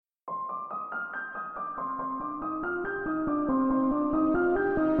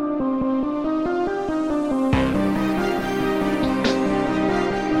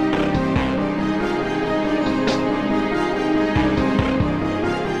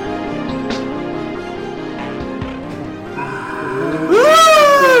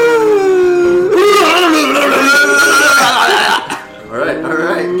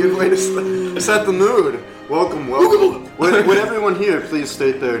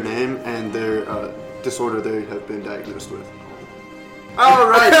state their name and their disorder they have been diagnosed with. All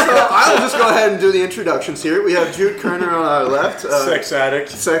right, so I'll just go ahead and do the introductions here. We have Jude Kerner on our left. Sex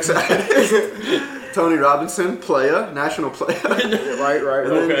addict. Tony Robinson, national player. Right.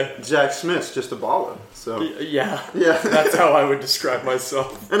 And then Jack Smith's just a baller. So Yeah. Yeah. That's how I would describe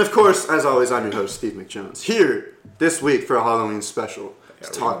myself. And of course, as always, I'm your host, Steve McJones. Here this week for a Halloween special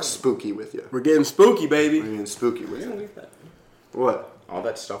to talk spooky with you. We're getting spooky, baby. We're getting spooky with you. What? All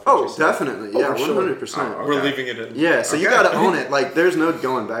that stuff. Oh, definitely. Yeah, 100%. Oh, We're leaving it in. Yeah, so you gotta own it. Like, there's no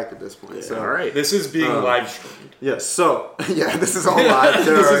going back at this point. Yeah, So all right. This is being live streamed. Yes. So yeah, this is all live.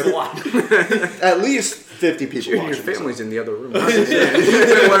 There This are is live. at least 50 people Dude, your watching. family's in the other room. You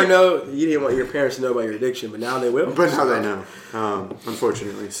didn't want to know. You didn't want your parents to know about your addiction, but now they will. But now they know,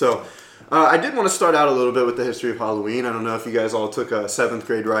 unfortunately. So I did want to start out a little bit with the history of Halloween. I don't know if you guys all took a 7th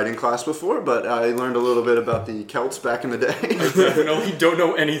grade writing class before, but I learned a little bit about the Celts back in the day. Definitely don't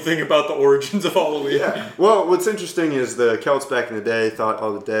know anything about the origins of Halloween. Yeah. Well, what's interesting is the Celts back in the day thought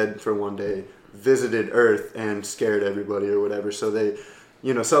all the dead for one day visited Earth and scared everybody or whatever. So they,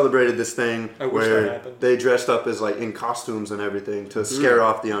 celebrated this thing I wish that where happened. they dressed up as like in costumes and everything to scare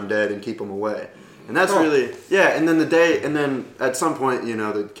off the undead and keep them away. And that's really, and then at some point,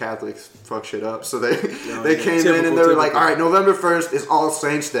 the Catholics fuck shit up. So they came in and they were like, all right, November 1st is All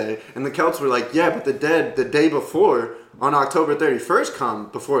Saints Day. And the Celts were like, yeah, but the dead the day before on October 31st come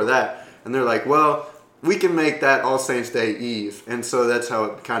before that. And they're like, well, we can make that All Saints Day Eve. And so that's how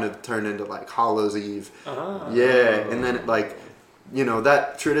it kind of turned into like Hallows Eve. Yeah. And then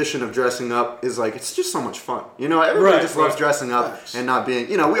that tradition of dressing up is like, it's just so much fun. Everybody just loves dressing up and not being,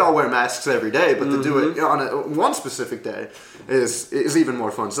 we all wear masks every day, but to do it on one specific day is even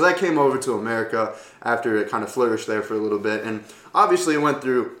more fun. So that came over to America after it kind of flourished there for a little bit. And obviously it went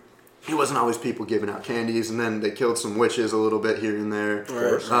through, it wasn't always people giving out candies, and then they killed some witches a little bit here and there.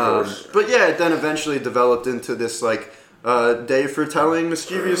 Of course. But yeah, it then eventually developed into this like day for telling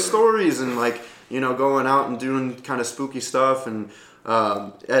mischievous stories and like, going out and doing kind of spooky stuff. And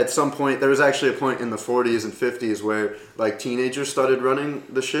at some point, there was actually a point in the 40s and 50s where like teenagers started running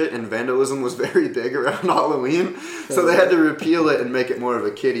the shit, and vandalism was very big around Halloween. So they had to repeal it and make it more of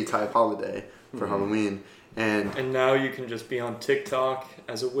a kiddie type holiday for Halloween. And now you can just be on TikTok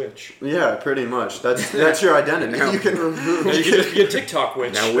as a witch. Yeah, pretty much. That's your identity. Now You can just be a TikTok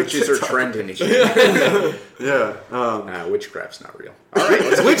witch. Now witches are trending again. yeah. Witchcraft's not real. All right,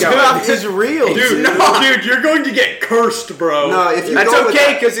 let's keep going. Witchcraft is real, Dude, you're going to get cursed, bro. No, if you That's go with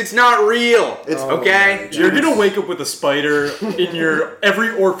okay that- because it's not real. It's okay. You're gonna wake up with a spider in your every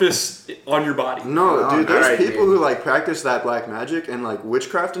orifice on your body. No, dude, there's alright, people dude. who like practice that black magic and like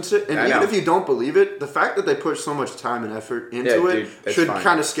witchcraft and shit. And I even know. if you don't believe it, the fact that they put so much time and effort into Yeah, it dude, that's should fine.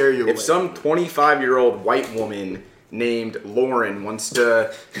 kind of scare you away. If some 25-year-old white woman named Lauren wants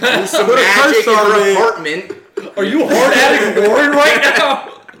to do some magic in her apartment, Are you hard adding Lauren right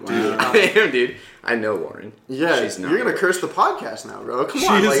now? I am, dude. I know Lauren. yeah, She's not you're gonna a curse the podcast now, bro. Come She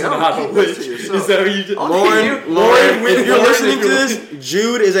on, is like, I don't not a keep this witch. to yourself. Is that what you did? Lauren, if you're listening to this,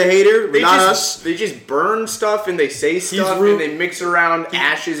 Jude is a hater, They not just, us. they just burn stuff and they say stuff room- and they mix around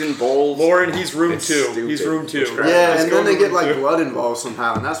ashes and bowls. Lauren, he's room It's 2. stupid. He's room 2. Witchcraft. Yeah, Let's and go then they to get room like 2. blood involved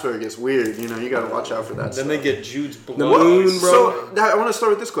somehow, and that's where it gets weird. You gotta watch out for that. Then stuff. they get Jude's blood. The moon, bro. So I want to start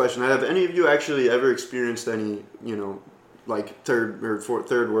with this question: have any of you actually ever experienced any, like third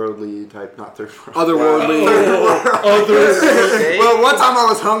worldly type, not third world. Otherworldly. Okay. Well, one time I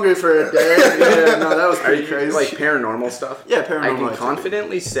was hungry for a day. Yeah, no, that was Are pretty you crazy. like paranormal stuff? Yeah, paranormal I can activity.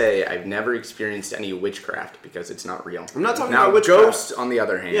 confidently say I've never experienced any witchcraft because it's not real. I'm not talking now, about witchcraft. ghosts, on the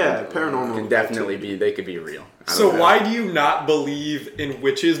other hand, Yeah, paranormal can definitely be. They could be real. I So don't know. why do you not believe in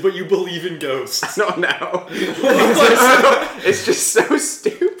witches, but you believe in ghosts? I don't know. It's just so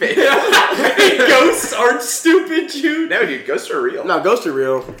stupid. Ghosts aren't stupid, Jude. No, dude, ghosts are real. No, ghosts are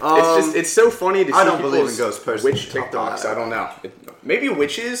real. It's so funny to see I don't believe in people's ghosts personally. witch I'll throw TikToks. that I don't know. Maybe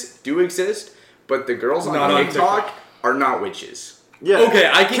witches do exist, but the girls on Not on TikTok TikTok. are not witches. Yeah. Okay,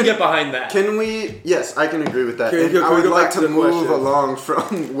 I can get behind that. Can we? Yes, I can agree with that. Can And we I would go like back to to the move question? along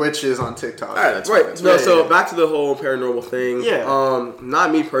from witches on TikTok. All right, that's Right. fine. No, Yeah, so yeah. back to the whole paranormal thing. Yeah.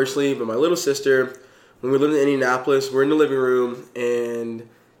 Not me personally, but my little sister. When we lived in Indianapolis, we're in the living room, and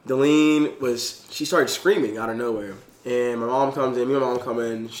Deline she started screaming out of nowhere. And my mom comes in, me and my mom come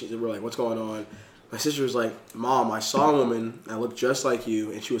in. We're like, "What's going on?" My sister was like, "Mom, I saw a woman that looked just like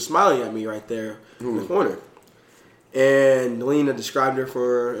you, and she was smiling at me right there in the corner." And Delina described her for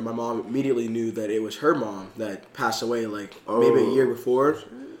her, and my mom immediately knew that it was her mom that passed away maybe a year before.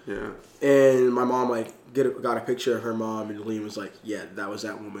 Yeah. And my mom got a picture of her mom, and Lean was like, "Yeah, that was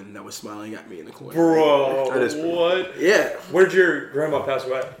that woman that was smiling at me in the corner." Bro, That is pretty what? Yeah, Where'd your grandma pass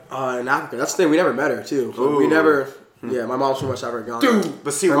away? in Africa. That's the thing. We never met her too. Ooh. We never. Yeah, my mom's from West Africa. Dude.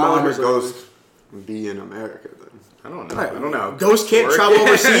 But see, Her why mom would was her like- ghost be in America then? I don't know. Ghosts can't travel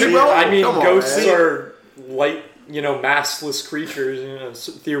overseas, bro. I mean, Come on, ghosts man. are light, massless creatures,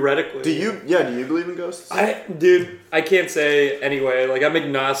 theoretically. Do you believe in ghosts? I can't say anyway. Like, I'm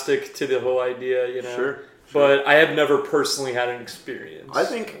agnostic to the whole idea, Sure. But I have never personally had an experience. I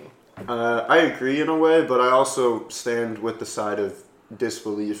think I agree in a way, but I also stand with the side of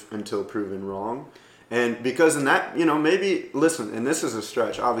disbelief until proven wrong. And because in that, maybe, listen, and this is a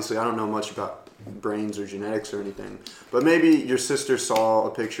stretch. Obviously, I don't know much about brains or genetics or anything, but maybe your sister saw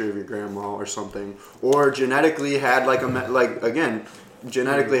a picture of your grandma or something, or genetically had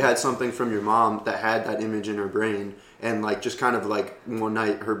genetically had something from your mom that had that image in her brain, and just kind of one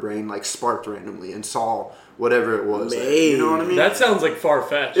night her brain sparked randomly and saw whatever it was. You know what I mean? That sounds like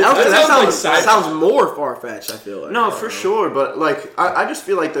far-fetched. That sounds more far-fetched, I feel like. No, for sure, but I just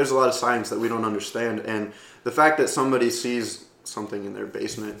feel like there's a lot of science that we don't understand, and the fact that somebody sees something in their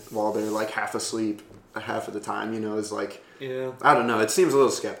basement while they're half asleep half of the time, is Yeah. I don't know. It seems a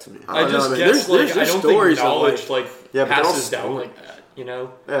little skep to me. I just man. guess There's I don't stories think of, knowledge Yeah, but they're all passes down stories. like that. Yeah,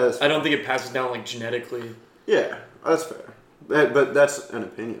 that's I don't think it passes down genetically. Yeah, that's fair. But that's an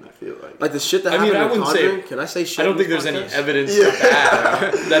opinion, I feel like. Like the shit that I mean, happened I in wouldn't say- Conjuring. Can I say shit? I don't in think this there's any podcast? evidence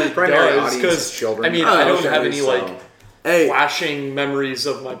Yeah. that it Primary does audience is because children. I mean Oh, I don't okay, have any so- Hey, flashing memories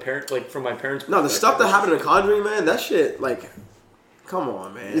of my parents from my parents. no, the stuff that perspective. happened in Conjuring, man, that shit, come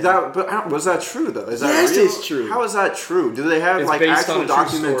on, man. Was that true though? Is that Yes, real? it's true. How is that true? Do they have It's based actual on a true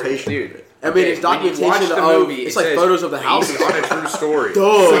story. documentation? Dude. I mean, it's when you watch documentation the of- movie, it's it like says photos of the house. based on a true story. Duh.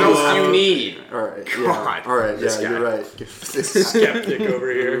 What else do you need? All right, God, all right, this yeah, guy. you're right. skeptic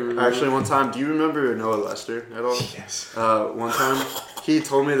over here. Actually, one time, do you remember Noah Lester at all? Yes. One time, he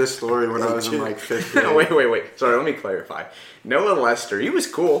told me this story when I was in 5th grade. No, wait. Sorry, let me clarify. Noah Lester, he was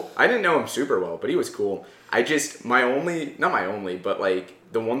cool. I didn't know him super well, but he was cool. But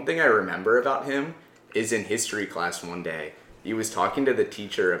the one thing I remember about him is in history class one day, he was talking to the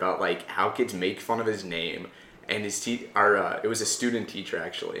teacher about how kids make fun of his name, and it was a student teacher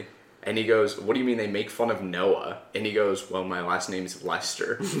actually. And he goes, "What do you mean they make fun of Noah?" And he goes, "Well, my last name's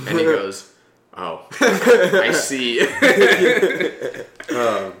Lester." And he goes, "Oh, I see."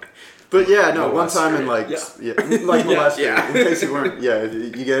 But yeah, no, Noah one time in Lester. Lester, Yeah. in case you weren't,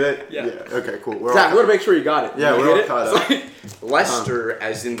 you get it? Yeah. Okay, cool. We're Zach, all, we want to make sure you got it. yeah, You we're get all it? caught up. Lester,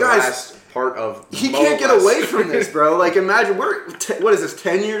 as in the Guys, last part of He Mo can't get Lester. away from this, bro. Imagine what is this?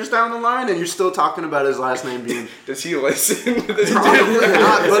 10 years down the line, and you're still talking about his last name being Does he listen to this? probably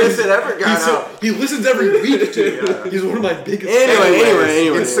not. But if it ever got out, He listens every week, dude. He's one of my biggest. Anyway.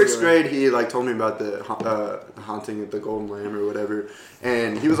 in 6th grade, he told me about the haunting of the Golden Lamb or whatever,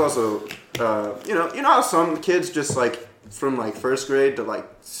 and he was also, you know how some kids just from 1st grade to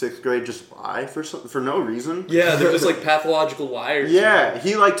 6th grade just lie for no reason. Yeah, they're just pathological liars. Yeah,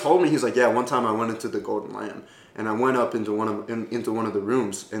 he told me, he's yeah, one time I went into the Golden Lamb and I went up into one of the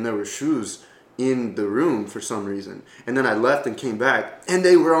rooms and there were shoes in the room for some reason, and then I left and came back and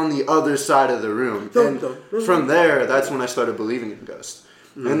they were on the other side of the room. And from there, that's when I started believing in ghosts.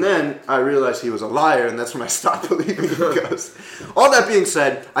 And then I realized he was a liar, and that's when I stopped believing in ghosts. All that being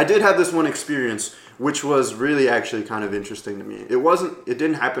said, I did have this one experience which was really actually kind of interesting to me. It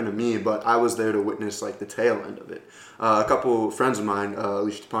didn't happen to me, but I was there to witness the tail end of it. A couple friends of mine,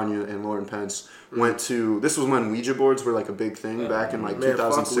 Alicia Tapania and Lauren Pence, went to, this was when Ouija boards were a big thing back in 2016.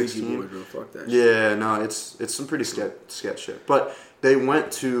 Fuck Ouija board, bro. Fuck that shit. Yeah, no, it's some pretty sketch shit. But they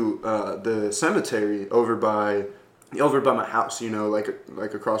went to the cemetery over by my house,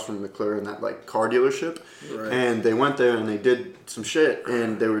 across from McClure and that car dealership. Right. And they went there and they did some shit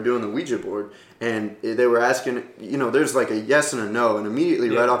and they were doing the Ouija board and they were asking, there's a yes and a no, and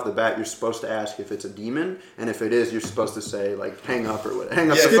immediately right off the bat you're supposed to ask if it's a demon, and if it is you're supposed to say hang up or whatever. Hang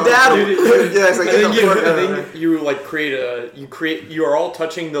up the phone. Yeah, it's you are all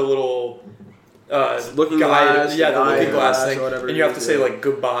touching the little Looking guide, glass, the looking glass thing, or whatever and it you have to is, say yeah.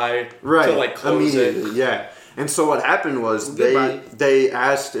 goodbye right, to close immediately, it. yeah. And so what happened was they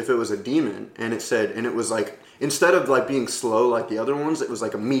asked if it was a demon, and it was instead of being slow like the other ones, it was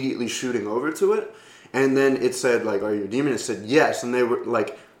immediately shooting over to it, and then it said are you a demon? It said yes, and they were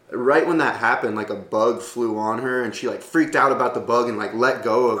right when that happened, a bug flew on her, and she freaked out about the bug and let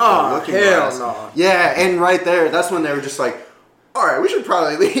go of the looking glass. No. Yeah, and right there, that's when they were just all right, we should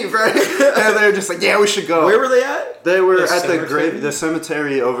probably leave, right? And they're just like, yeah, we should go. Where were they at? They were The at cemetery? the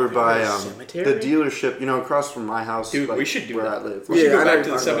cemetery over by cemetery? the dealership, across from my house. Dude, like, we should do where that. I live. We should Yeah, go I know back you're to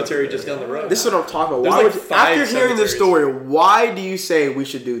the talking about cemetery that. just down the road. This is what I'm talking about. There's Why like would, 5 after hearing this cemeteries. story, why do you say we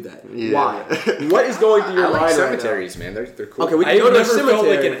should do that? Yeah. Why? What is going through your I like mind cemeteries, man. They're cool. right now? Okay, we I can go have to a never felt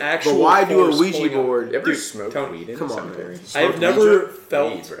cemetery, like an actual but why do a force Ouija pulling up. board? You ever Dude, smoke Tony, weed in come a on, cemetery? man. I have Smoke never Ouija?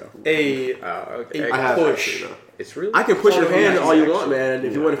 felt Weed, bro. a Okay. I have push. actually, though. It's really. I can push your Oh, hand yeah, all you actually. want, man,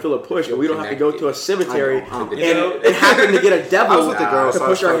 if you want to feel a push, but we don't have to go to a cemetery I know. and happen to get a devil I was with the girl, to so I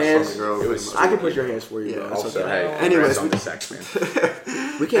push our was hands. on the girl. It was- pretty much. I can push your hands for you, Yeah, bro. It's Also, okay. hey, Anyways, congrats on we- the sex, man.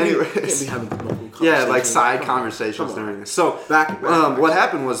 We can't, Anyways. we can't be having multiple Yeah, like conversations. side Come on. conversations Come on. during this. So, Back- what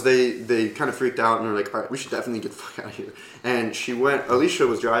happened was they kind of freaked out and were like, all right, we should definitely get the fuck out of here. And Alicia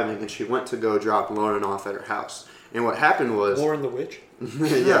was driving and she went to go drop Lauren off at her house. And what happened was, Lauren the Witch.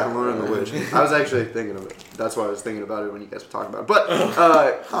 yeah, Lauren the Witch. I was actually thinking of it. That's why I was thinking about it when you guys were talking about it.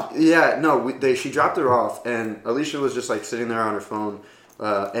 But, yeah, no, she dropped her off and Alicia was just like sitting there on her phone.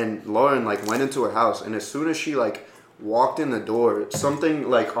 And Lauren like went into her house and as soon as she like walked in the door, something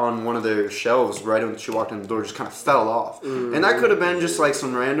like on one of their shelves right when she walked in the door just kind of fell off. And that could have been just like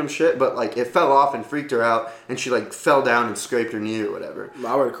some random shit, but like it fell off and freaked her out and she like fell down and scraped her knee or whatever.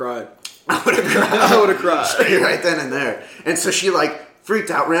 I would have cried. I would have cried. I would have cried. Straight right then and there. And so she like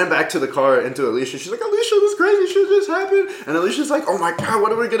freaked out, ran back to the car into Alicia. She's like, Alicia, this crazy shit just happened. And Alicia's like, oh my God,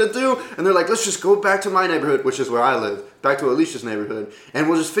 what are we gonna do? And they're like, let's just go back to my neighborhood, which is where I live, back to Alicia's neighborhood, and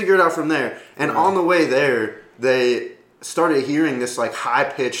we'll just figure it out from there. And on the way there, they started hearing this like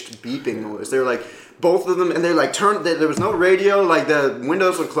high-pitched beeping noise. They were like, both of them, and they like turned, there was no radio, like the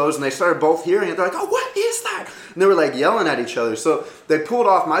windows were closed, and they started both hearing it. They're like, oh, what is that? And they were like yelling at each other. So they pulled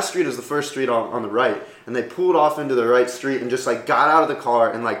off, my street is the first street on the right, and they pulled off into the right street and just like got out of the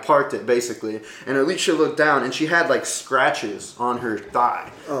car and like parked it basically. And Alicia looked down and she had like scratches on her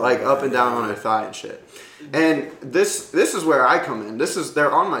thigh, like up and down on her thigh and shit. And this is where I come in.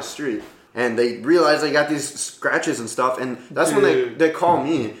 They're on my street. And they realize they got these scratches and stuff, and that's when they call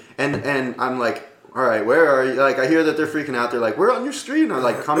me, and I'm like, all right, where are you? Like, I hear that they're freaking out. They're like, we're on your street, and I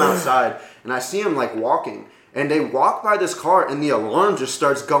like come outside, and I see them like walking, and they walk by this car, and the alarm just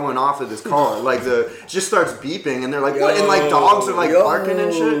starts going off of this car, like it just starts beeping, and they're like, what? And like dogs are like barking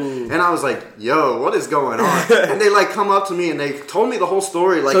and shit, and I was like, yo, what is going on? And they like come up to me, and they told me the whole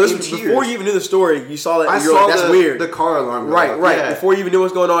story, like So in this, tears. before you even knew the story, you saw that. I and you're saw like, that's weird. the car alarm go Right, off. right. Yeah. Before you even knew what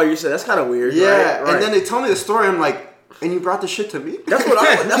was going on, you said that's kind of weird. Yeah, right, right. and then they told me the story. I'm like, and you brought this shit to me? That's what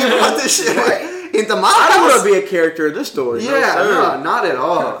I. That's You what brought this shit into my I don't house? want to be a character in this story. Yeah, sir. no, not at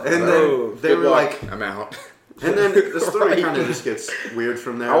all. And No. then they Good were luck. like, I'm out. and then the story Right. kind of just gets weird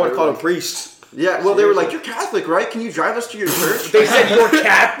from there. I want They to were call like, them priests. Yeah, well, they were like, you're Catholic, right? Can you drive us to your church? They said you're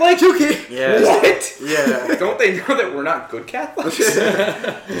Catholic? Yeah. What? Yeah. Don't they know that we're not good Catholics?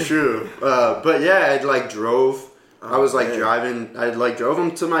 True. But yeah, I like drove. I was like man. driving. I like drove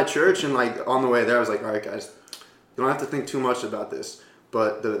them to my church, and like on the way there, I was like, all right, guys, you don't have to think too much about this.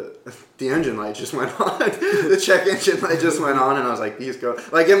 But the engine light just went on. The check engine light just went on, and I was like, these go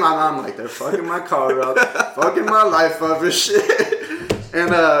like in my mom like they're fucking my car up, fucking my life up and shit.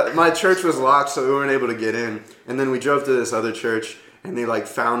 And my church was locked, so we weren't able to get in. And then we drove to this other church, and they like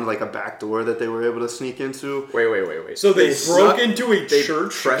found like a back door that they were able to sneak into. Wait. So they broke snuck- into a They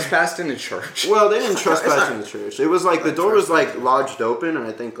church. trespassed in a church. Well, they didn't trespass in the church. It was like the door was like lodged open, and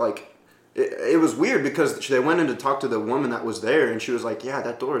I think like it was weird because they went in to talk to the woman that was there, and she was like, "Yeah,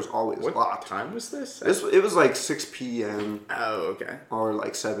 that door is always What locked." time was this? It was like 6 p.m. Oh, okay. or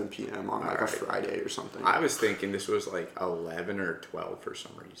like 7 p.m. on like a Alright. Friday or something. I was thinking this was like 11 or 12 for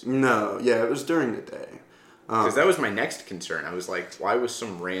some reason. No, yeah, it was during the day. Because that was my next concern. I was like, why was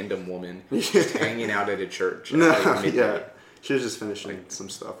some random woman just hanging out at a church? At No, like midnight? yeah, she was just finishing some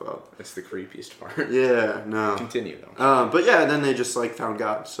stuff up. That's the creepiest part. Yeah, no. Continue though. But yeah, then they just like found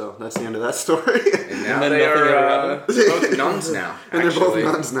God, so that's the end of that story. And now then they nothing are ever both nuns now. And they're both actually.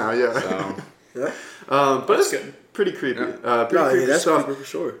 nuns now, yeah. So, Yeah. But That's it's good. pretty creepy. Yeah. Pretty No, creepy yeah, that's stuff. creepy for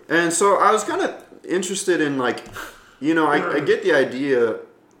sure. And so I was kind of interested in like, you know, I get the idea.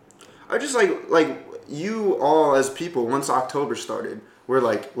 I just like you all as people. Once October started, we're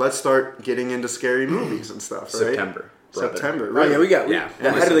like, let's start getting into scary movies and stuff. Right? September. brother. September. Oh Really? yeah, we got Yeah.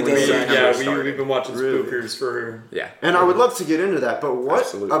 ahead of the We- game. Yeah, started. we've been watching Really? Spookers for. Yeah. And I would love to get into that, but what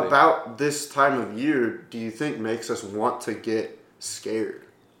Absolutely. about this time of year do you think makes us want to get scared?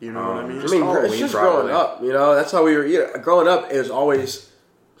 You know what I mean? I mean, it's Halloween, just probably. growing up. You know, that's how we were. You know, growing up, it was always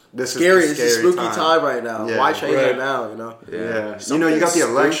This scary. is It's the a scary spooky time right now. Yeah. Why change Right. it now? You know. Yeah. Something You know, you got the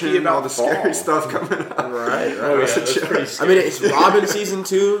spooky election, about all the scary fall. stuff coming up. Right. Oh yeah, That's a that's joke. pretty I scary. mean, it's Robin season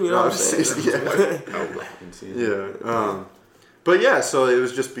 2. You know what I'm Robin saying? season, yeah. Oh, wow. Yeah. But yeah, so it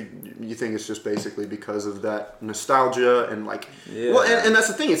was just. You think it's just basically because of that nostalgia and like. Yeah. Well, and that's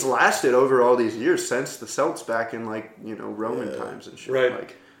the thing. It's lasted over all these years since the Celts back in like Roman times and shit. Right.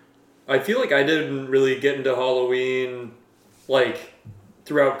 Like, I feel like I didn't really get into Halloween like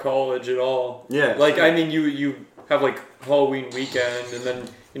throughout college at all. Yeah. Like I mean, you have like Halloween weekend, and then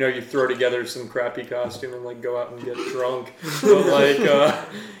you throw together some crappy costume and like go out and get drunk. But like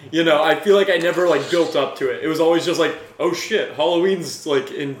I feel like I never like built up to it. It was always just like, oh shit, Halloween's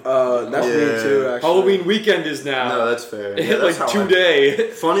like in That's me too. Actually, Halloween weekend is now. no, that's fair. It Yeah, hit that's like how I-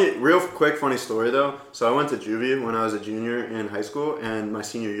 today. Real quick funny story though. So I went to juvie when I was a junior in high school, and my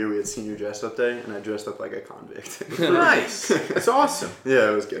senior year we had senior dress up day, and I dressed up like a convict. Nice. That's awesome.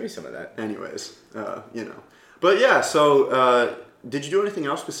 Yeah, it was Give me good. some of that. Anyways, But yeah, so did you do anything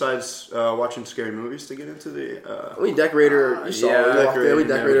else besides watching scary movies to get into the? we decorated. You saw yeah, we walked in, we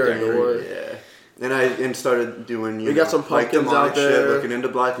decorated our door. Yeah. And started doing. We got some like pumpkins demonic out there. Shit, looking into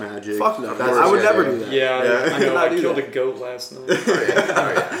black magic. Fuck no, That's I would what never I do that. Yeah, Yeah. I know. I I could not do killed that. a goat last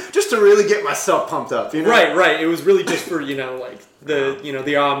night. Just to really get myself pumped up, Right. It was really just for like the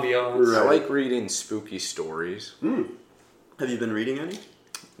the ambiance. I like reading spooky stories. Have you been reading any?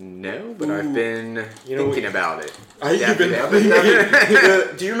 No, but I've been know thinking about it. You've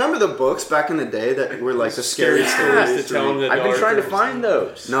been Do you remember the books back in the day that were like the scary Yeah. stories? To tell 'em the I've been dark trying to or find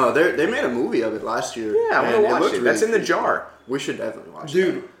those. No, they made a movie of it last year. Yeah, I'm and gonna watch looked it. That's really in the cool. jar. We should definitely watch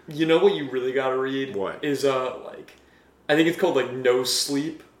Dude, you know what you really gotta read? What? Is like I think it's called like No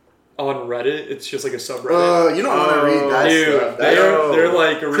Sleep on Reddit. It's just like a that. subreddit. You don't want to read that Dude, stuff. they're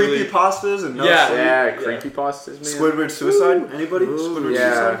like a really Creepy pastas and no Yeah. sleep. Yeah, creepypastas, man. Squidward suicide. Anybody? Squidward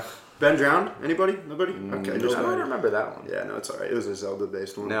Yeah. suicide. Ben drowned. Anybody? Nobody? Okay, just I don't remember that one. Yeah, no, it's alright. It was a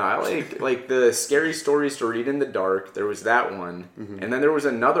Zelda-based one. No, I like the scary stories to read in the dark. There was that one, and then there was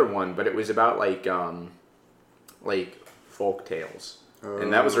another one, but it was about like folk tales,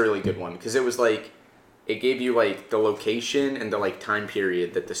 and that was a really good one because it was like it gave you like the location and the like time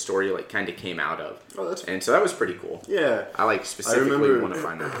period that the story like kind of came out of. Oh, that's And so that was pretty cool. yeah. I like specifically remember- want to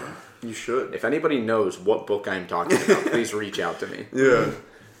find that one. You should. If anybody knows what book I'm talking about, please reach out to me. Yeah.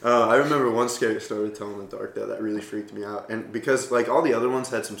 I remember one scary story to tell in the dark though that really freaked me out, and because like all the other ones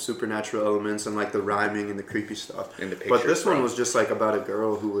had some supernatural elements and like the rhyming and the creepy stuff, And the but pictures, this one right? was just like about a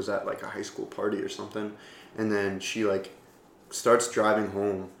girl who was at like a high school party or something, and then she like starts driving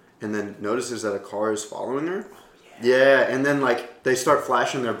home and then notices that a car is following her. Yeah, and then like they start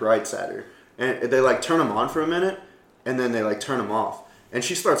flashing their brights at her, and they like turn them on for a minute, and then they like turn them off. And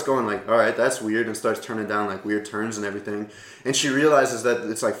she starts going like, all right, that's weird, and starts turning down like weird turns and everything. And she realizes that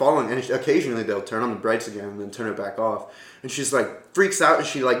it's like following, and occasionally they'll turn on the brights again and then turn it back off. And she's like freaks out, and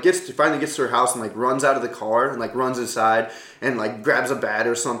she like finally gets to her house and like runs out of the car and like runs inside and like grabs a bat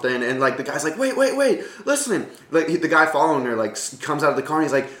or something. And like the guy's like, wait, listen. Like the guy following her like comes out of the car and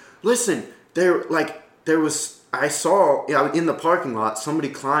he's like, listen, I saw in the parking lot somebody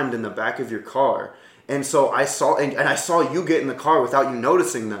climbed in the back of your car. And so I saw you get in the car without you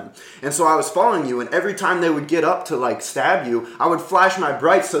noticing them. And so I was following you, and every time they would get up to like stab you, I would flash my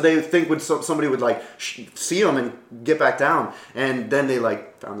brights so they would think somebody would like see them and get back down. And then they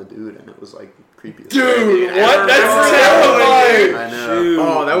like found the dude, and it was like creepy. Dude, what? That's terrifying. I know.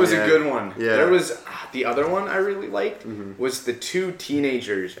 Oh, that was Yeah. a good one. Yeah. There was the other one I really liked was the two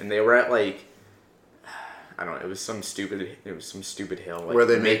teenagers, and they were at like I don't know. It was some stupid hill, like Where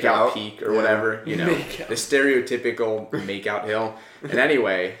they make make out out? peak or Yeah. whatever. You know, Make out. the stereotypical make out hill. And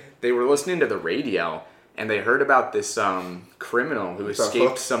anyway, they were listening to the radio, and they heard about this criminal who The escaped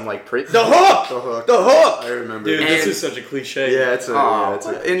Hook? some like the hook. The Hook. The hook. I remember. Dude, that. this And- is such a cliche. Yeah, it's a.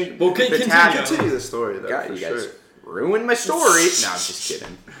 And Well, the continue. tag- Continue the story though. God, for you guys sure. ruined my story. No, I'm just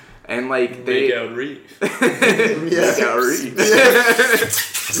kidding. And like Make out Reeve. Yeah. Make out Reeve.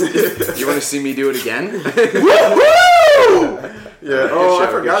 You want to see me do it again? Yeah. Good Oh, I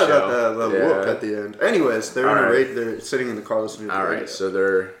show, forgot good about show. the Yeah. whoop at the end. Anyways, they're in a Alright. they're sitting in the car listening to the All radio. right, so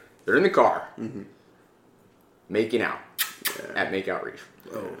they're in the car, making out at Make Out Reef,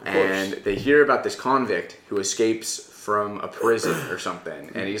 and they hear about this convict who escapes from a prison or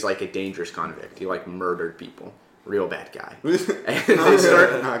something, and he's like a dangerous convict. He like murdered people, real bad guy.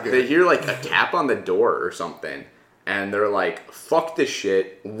 And Not good. they hear like a tap on the door or something, and they're like, "Fuck this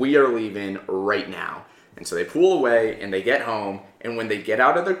shit, we are leaving right now." And so they pull away, and they get home, and when they get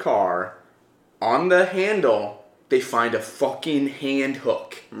out of their car, on the handle, they find a fucking hand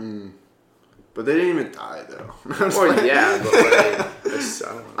hook. But they didn't even die though. Well, yeah, but like, that's Jesus.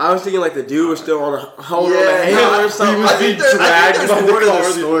 I was thinking like the dude was still on a hold on Yeah, the handle or something. He was being dragged by there's the more to the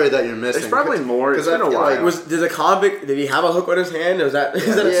car. story that you're missing. There's probably more. It's I been a feel while. like- Did the convict? Did he have a hook on his hand? Is that?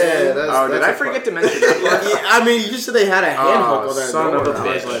 Is that a saying? Did I forget to mention that part? Yeah, I mean, you just said they had a hand hook on their son of door. a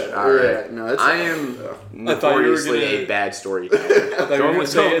I was bitch. like, All right. Yeah, no, it's I I am thought you were notoriously gonna- a bad storyteller. I thought you were gonna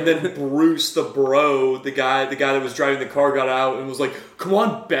say, and then Bruce, the bro, the guy that was driving the car, got out and was like, "Come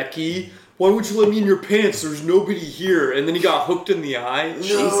on, Becky, why would you let me in your pants? There's nobody here." And then he got hooked in the eye. No,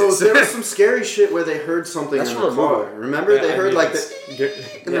 Jesus. there was some scary shit where they heard something That's in from the a car. movie. Remember, Yeah, they I heard mean, like it's-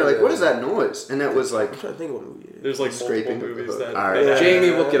 and they're like, "What is that noise?" And it was like, I'm trying to think of what movie it is. There's like Scraping multiple of the movies hook. that. All right, that-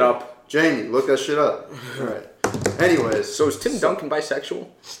 Jamie, look it up. Jamie, look that shit up. All right. Anyways, So is Tim Duncan bisexual?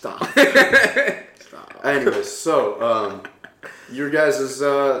 Stop. anyways, so your guys is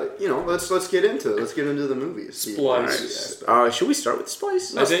let's get into it. Let's get into the movies. Splice. Should we start with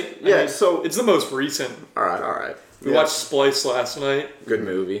Splice? I think. Yeah, I mean, so- it's the most recent. All right. We Yeah. watched Splice last night. Good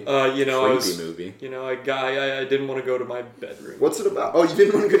movie. I Creepy was, movie. I didn't want to go to my bedroom. What's it about? Oh, you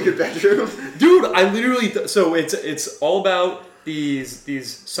didn't want to go to your bedroom? Dude, I literally so it's all about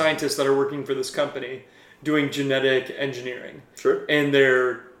these scientists that are working for this company doing genetic engineering. Sure. And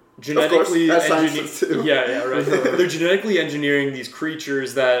they're genetically that's science too. Yeah, right. They're genetically engineering these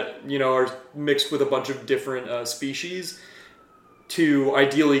creatures that, are mixed with a bunch of different species to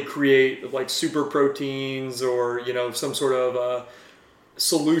ideally create like super proteins or, some sort of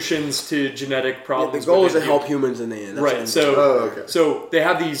solutions to genetic problems. The goal is to within help humans in the end. That's Right, what so- Oh, okay. So they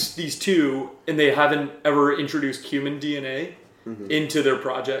have these two, and they haven't ever introduced human DNA into their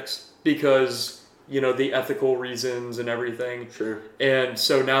projects because the ethical reasons and everything. Sure. And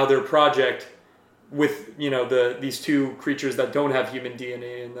so now their project with these two creatures that don't have human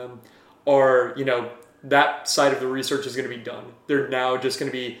DNA in them are that side of the research is going to be done. They're now just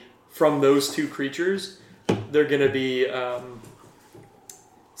going to be from those two creatures. They're going to be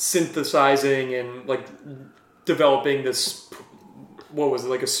synthesizing and like developing this. What was it,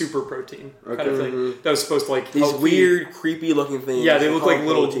 like a super protein kind of thing that was supposed to like These help weird, creepy looking things. Yeah, they look like called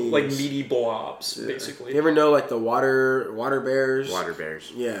little proteins. like meaty blobs, basically. You ever know like the water bears? Water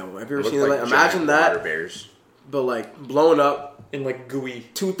bears. Yeah, have you ever Look seen that? like Imagine giant water that, bears. but like blown up And like gooey.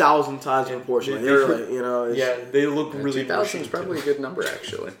 2,000 times in proportion. Like, they- they're like, it's, Yeah, they look really 2000 mushy. is probably a good number,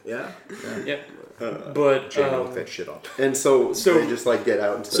 actually. yeah. Yeah, but Jamie, look that shit up. And so So- they just like get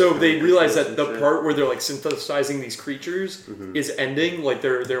out and so start they doing realize research that and the shit. part where they're like synthesizing these creatures is ending. Like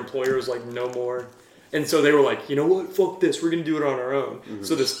their employer is like no more, and so they were like, you know what, fuck this, we're gonna do it on our own.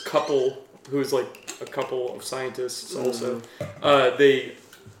 So this couple, who's like a couple of scientists, also,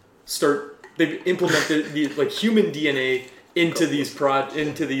 they've implemented the like human DNA into these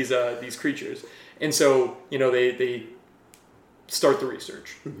creatures, and so they start the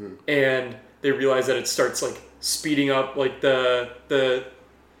research, and they realize that it starts like speeding up, like the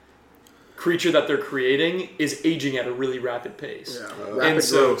creature that they're creating is aging at a really rapid pace. Yeah. And Rapid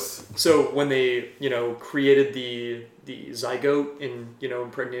so, growth. so when they created the zygote and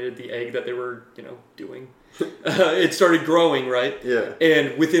impregnated the egg that they were doing, it started growing, right? Yeah.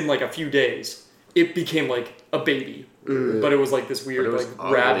 And within like a few days, it became like a baby. But it was like this weird But it was like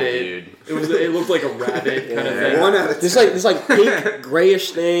ugly, rabbit. dude. It looked like a rabbit kind of thing. One out of This like pink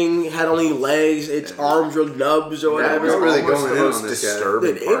grayish thing had only legs. Its arms were nubs or That whatever. was Not really almost going the in most on this guy.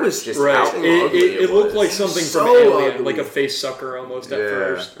 disturbing Dude, it part. was- just Right. how ugly It looked was. like something So from Alien, ugly. like a face sucker almost at Yeah.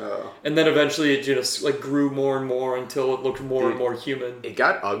 first. Oh. And then eventually it just like grew more and more until it looked more and more human. It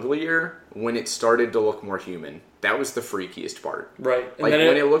got uglier when it started to look more human. That was the freakiest part. Right. And Like then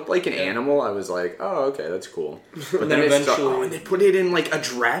when it looked like an animal, I was like, "Oh, okay, that's cool." But then it eventually- and they put it in like a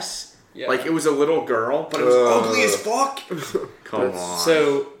dress, Yeah. like it was a little girl, but it was ugly as fuck. Come on.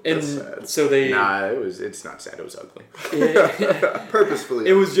 So and sad. so they Nah, it's not sad. It was ugly. Purposefully.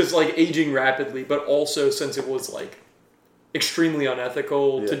 it was just like aging rapidly, but also since it was like extremely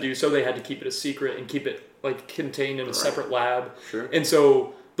unethical to Yeah. do so, they had to keep it a secret and keep it like contained in a separate lab. Sure. And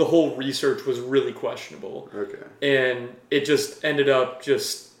so the whole research was really questionable. Okay. And it just ended up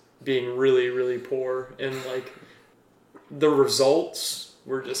just being really, really poor, and like the results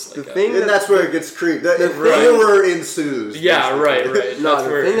were just like The thing And that's where it gets creeped. The Right. horror ensues. yeah, right. No, That's the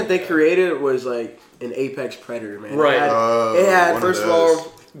where thing that they created was like an apex predator, man. Right. It had one of first of those.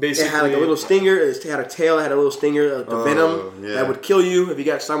 all, basically it had like a little stinger. It had a tail. It had a little stinger, like the Oh, venom yeah. that would kill you if you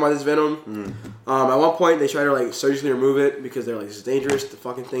got stung by this venom. At one point, they tried to like surgically remove it because they're like, "This is dangerous." The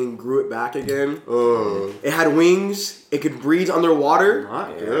fucking thing grew it back again. Oh. It had wings. It could breathe underwater.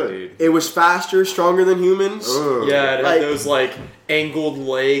 Not Yeah, good. dude. It was faster, stronger than humans. Oh. yeah, it had Like- those like angled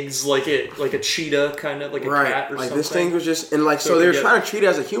legs, like a cheetah, kind of like a cat or like something. this thing was just and like So so, it they could were get- trying to treat it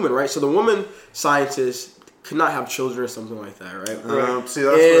as a human, right? So the woman scientist could not have children or something like that, right? See,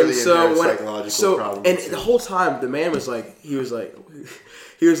 that's where the inherent psychological problem and is. the whole time the man was like, he was like,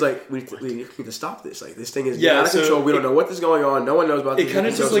 we need to stop this. Like, this thing is getting out of control. We don't know what is going on. No one knows about this. It kind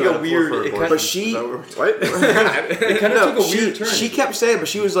of just like a weird. But she, what? It kind of took a weird turn. She kept saying, but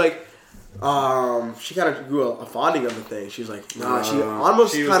she was like, she kind of grew a fonding of the thing. She was like, nah, she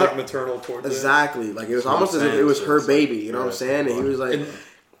almost she was kind like of maternal towards exactly. Like, it was almost as if it was her baby. You know what I'm saying? And he was like.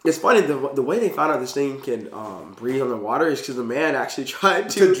 It's funny, the way they found out this thing can breathe underwater is because the man actually tried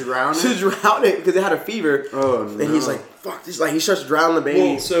to drown it? To drown it because it had a fever. Oh, no. And he's like, fuck this. Like, he starts to drown the baby.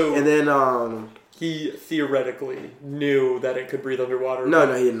 Well, so and then... he theoretically knew that it could breathe underwater.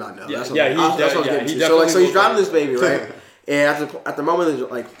 No, he did not know. Yeah, that's yeah, what I was getting to. So he's drowning this baby, right? And at the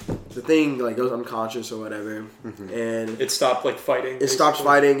moment, like, the thing like goes unconscious or whatever, and it stopped like fighting. It stops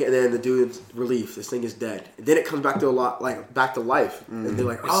fighting, and then the dude's relief. This thing is dead. And then it comes back to back to life, and they're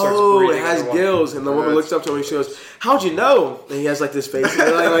like, "Oh, it has gills." And the woman looks up to him and she goes, "How'd you know?" And he has like this face.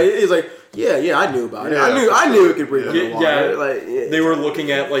 And he's like, "Yeah, I knew about it. I knew it could breathe underwater." Yeah, like they were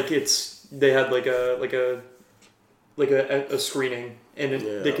looking at like they had like a screening, and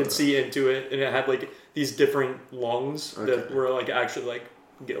they could see into it, and it had like these different lungs that were like actually like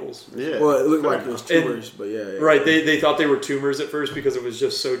gills. Yeah. Well, it looked like it was tumors, but yeah. Right. They thought they were tumors at first because it was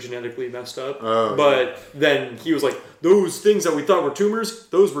just so genetically messed up. Oh, but then he was like, those things that we thought were tumors,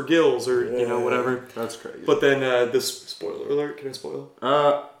 those were gills, or whatever. That's crazy. But then this spoiler alert. Can I spoil?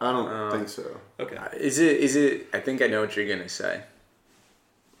 I don't think so. Okay. Is it? I think I know what you're gonna say.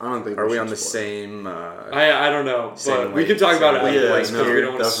 I don't think. Are we on the same? I don't know, but we way- can talk about it same later way. because Yeah, we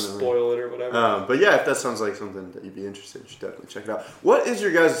don't want to definitely. spoil it or whatever. But yeah, if that sounds like something that you'd be interested in, you should definitely check it out. What is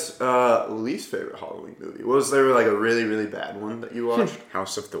your guys' least favorite Halloween movie? Was there like a really, really bad one that you watched?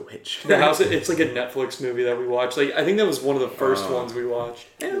 House of the Witch. The house. It's like a Netflix movie that we watched. Like I think that was one of the first ones we watched.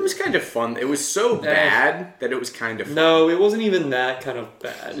 And it was kind of fun. It was so bad that it was kind of fun. No, it wasn't even that kind of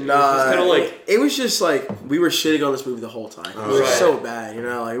bad. It was Nah, kind of like it was just like we were shitting on this movie the whole time. It was Right. so bad,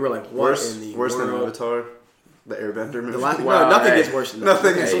 Like we were like, what in the Worse than world? Avatar, the Airbender movie. No, nothing gets worse than that.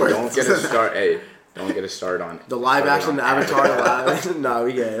 Nothing gets Hey, worse. don't get us start. Hey, don't get us started on The live action Avatar, no,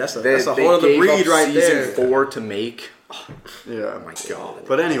 we get it. That's a They whole other gave breed up right season there. 4 to make. Yeah. Oh my god.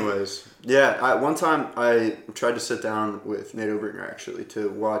 But anyways, yeah. One time I tried to sit down with Nate Obringer actually to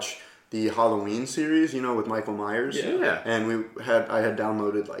watch the Halloween series, with Michael Myers. Yeah. And I had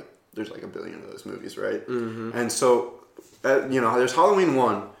downloaded there's like a billion of those movies, right? Mm-hmm. And so, there's Halloween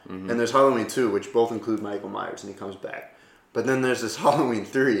 1 and there's Halloween 2, which both include Michael Myers and he comes back. But then there's this Halloween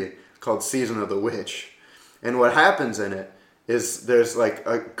 3 called Season of the Witch. And what happens in it is there's like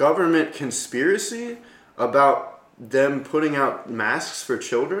a government conspiracy about them putting out masks for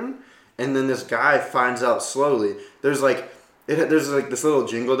children, and then this guy finds out slowly. There's like this little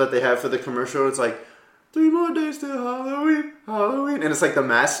jingle that they have for the commercial. It's like 3 more days till Halloween, Halloween, and it's like the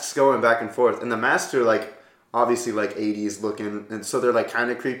masks going back and forth, and the masks are like obviously like 80s looking, and so they're like kind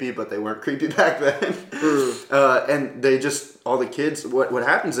of creepy, but they weren't creepy back then. And they just all the kids. What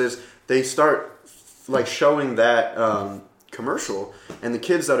happens is they start like showing that commercial, and the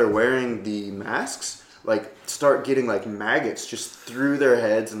kids that are wearing the masks like start getting like maggots just through their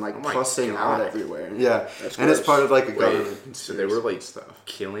heads and like my pussing God. out everywhere. Yeah, That's and it's gross. part of like a Wait, government. so they were like stuff.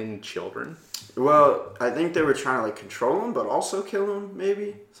 killing children? Well, I think they were trying to like control them, but also kill them,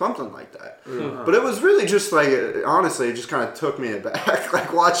 maybe something like that. But it was really just like honestly, it just kind of took me aback.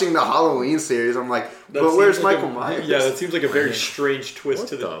 Like watching the Halloween series, I'm like, that but where's seems like Michael Myers? Yeah, that seems like a very strange twist What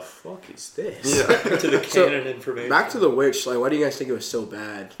to the fuck is this? Yeah. to the So, canon information. Back to the witch. Like, why do you guys think it was so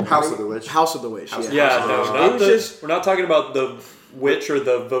bad? House of the Witch. House of the Witch. Yeah, no, It not was the, just we're not talking about the witch or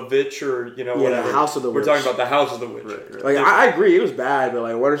the Vavitch or whatever. House of the We're Witch. talking about the House of the Witch. Right. like I agree, it was bad, but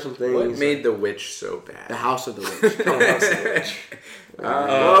like, what are some things? What made the witch so the bad? House of the Witch? The House of the Witch.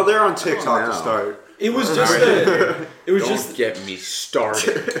 Well, they're on TikTok know. to start. It was just it was Don't just get me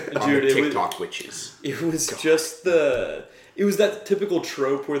started on Dude, the it was- TikTok witches. it was just it was that typical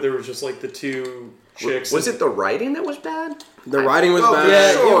trope where there was just like the two chicks. Was it the writing that was bad? The writing was Oh, bad.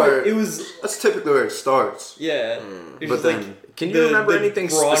 Yeah, Sure. it was. That's typically where it starts. Yeah, it But was then- like Can you remember the anything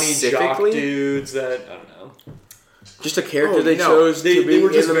brawny specifically? jock dudes that I don't know. Just the character Oh, they no. chose They to be were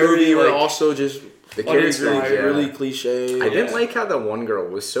in just the very, movie were like, also just The uninspired, character, yeah. really cliche. I didn't Yeah. like how the one girl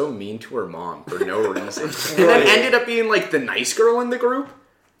was so mean to her mom for no reason, and then ended up being like the nice girl in the group.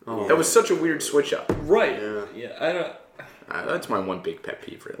 Oh. That was such a weird switch up. Right. Yeah. Yeah. I don't. That's my one big pet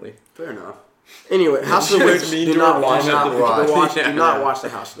peeve, really. Fair enough. Anyway, House of She the was Witch. mean Do to her not mom watch. at Do the not beginning. do not watch the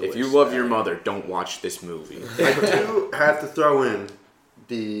House of the If Witch. you love your mother, don't watch this movie. I do have to throw in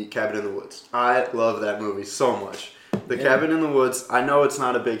the Cabin in the Woods. I love that movie so much. The Cabin in the Woods, I know it's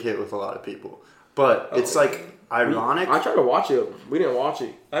not a big hit with a lot of people, but it's like ironic. I tried to watch it. We didn't watch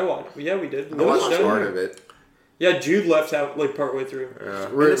it. I watched. Yeah, we did. I watched No. part of it. Yeah, Jude left out like partway through.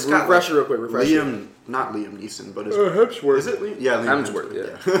 It's got, Refresher real quick. Refresher. Not Liam Neeson, but it's Hemsworth. is it Liam? Yeah, Liam Hemsworth,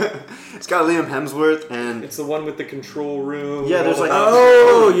 yeah. It's got Liam Hemsworth and It's the one with the control room. yeah, there's like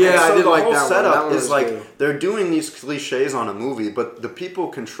Oh, yeah, and so I did the like whole that one. setup That one is was like good. they're doing these cliches on a movie, but the people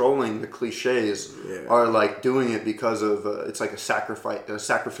controlling the cliches Yeah. are like doing it because of it's like a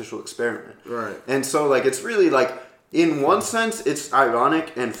sacrificial experiment. Right. And so like it's really like in one sense it's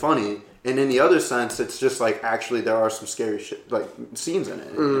ironic and funny, and in the other sense it's just like actually there are some scary shit like scenes in it.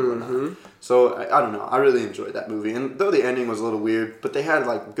 And whatnot. So I don't know. I really enjoyed that movie, and though the ending was a little weird, but they had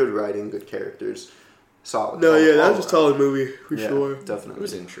like good writing, good characters, solid. No, yeah, that all was a around. solid movie for Yeah, sure. definitely. It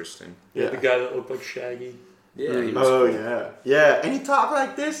was interesting. Yeah, Yeah. the guy that looked like Shaggy. Yeah, he was Oh cool. yeah, and he talked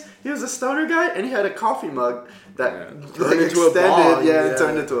like this. He was a stoner guy, and he had a coffee mug that Turned into a bong, Yeah, yeah. it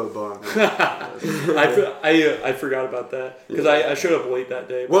turned into a bong. I forgot about that because I showed up late that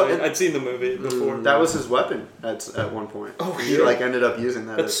day. Well, But and- I'd seen the movie before. That was his weapon at one point. Oh, he shit. like ended up using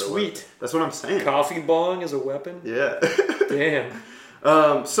that. That's as a sweet. weapon. That's what I'm saying. Coffee bong as a weapon. Yeah. Damn.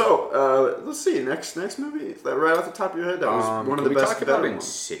 Let's see. Next movie, right off the top of your head, that was one of Can the we best. talk about better ones.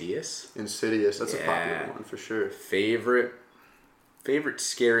 Insidious? Insidious. That's a Yeah. popular one for sure. Favorite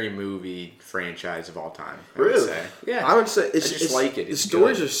scary movie franchise of all time. I would Really? say. Yeah. I would say it's I just it's, like it. The It's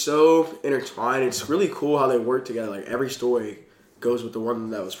stories good. are so intertwined. It's really cool how they work together. Like every story goes with the one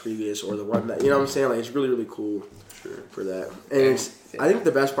that was previous or the one that you know what I'm saying. Like it's really really cool for that. And it's I think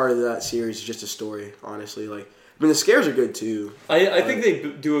the best part of that series is just the story. Honestly, like I mean the scares are good too. I think they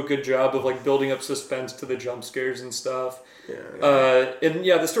do a good job of like building up suspense to the jump scares and stuff. Yeah. And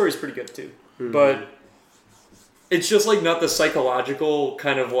yeah, the story's pretty good too. Mm-hmm. But it's just like not the psychological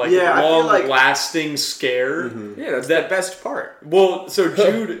kind of like Yeah, I feel long like- lasting scare. Yeah, that's That- the best part. Well, so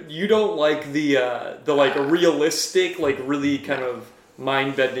Jude, you don't like the like realistic, like really kind of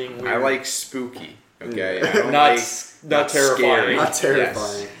mind bending. I like spooky. Okay. I don't Not like not terrifying. scary. Not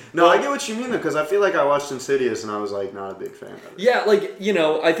terrifying. Yes. No, I get what you mean though, because I feel like I watched Insidious and I was like not a big fan of it. Yeah, like you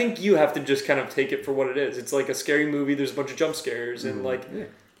know, I think you have to just kind of take it for what it is. It's like a scary movie. There's a bunch of jump scares and like,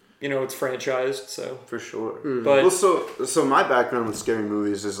 you know, it's franchised. So, For sure. but Well, so my background with scary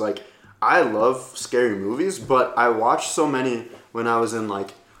movies is like I love scary movies, but I watched so many when I was in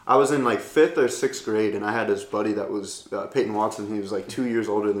like 5th or 6th grade, and I had this buddy that was Peyton Watson. He was like 2 years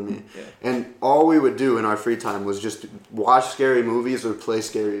older than me, and all we would do in our free time was just watch scary movies or play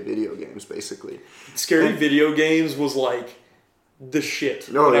scary video games, basically. scary video games was like the shit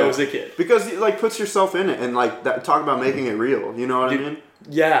Oh, when I yeah. was a kid. Because it like puts yourself in it and like that, talk about making it real. You know what I mean?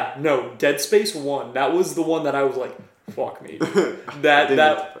 Yeah, no, Dead Space 1. That was the one that I was like, fuck me. That Didn't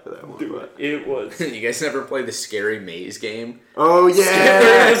that play that one, dude, but- it was. You guys never play the scary maze game? Oh Where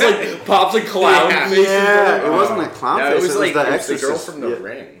yeah. it was like pops a clown Yeah. face. Yeah, it wasn't a clown No, face. it was like the it was Exorcist. the girl from The Yeah.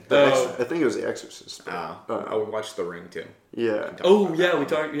 Ring. I think it was The Exorcist. I would watch The Ring too. Yeah. Oh yeah,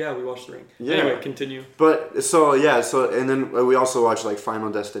 we watched The Ring. Yeah. Anyway, continue. But and then we also watched like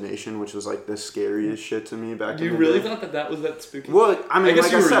Final Destination, which was like the scariest shit to me back in You the really day. thought that was that spooky? Well, I mean, I guess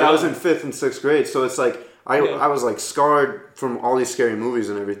like you I were said, I was young. in 5th and 6th grade, so it's like I was like scarred from all these scary movies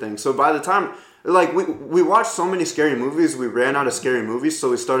and everything. So by the time like we watched so many scary movies, we ran out of scary movies,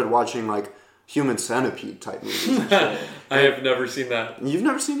 so we started watching like Human Centipede type movies. And shit. I have never seen that. You've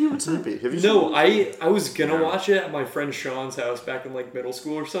never seen Human Centipede, have you? No, seen I was gonna watch it at my friend Sean's house back in like middle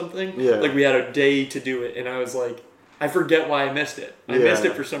school or something. Yeah. Like we had a day to do it, and I was like, I forget why I missed it. I Yeah. missed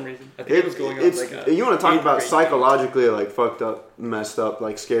it for some reason. I think it was going on like a. you want to talk 8th about grade psychologically like fucked up, messed up,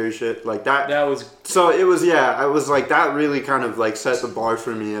 like scary shit like that. That was So it was, I was like, that really kind of like set the bar for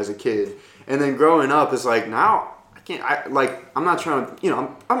me as a kid. And then growing up, it's like, now, I'm not trying to,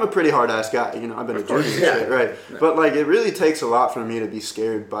 I'm a pretty hard ass guy, I've been a jerk and shit, right? But like, it really takes a lot for me to be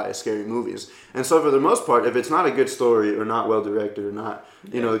scared by scary movies. And so for the most part, if it's not a good story or not well directed or not,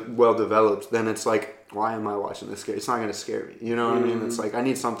 well developed, then it's like, why am I watching this scary? It's not going to scare me. You know what I mean? It's like, I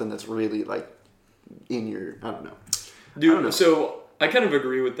need something that's really like in your, I don't know. dude. I don't know. So I kind of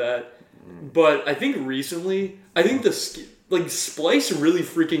agree with that, but I think recently, like Splice really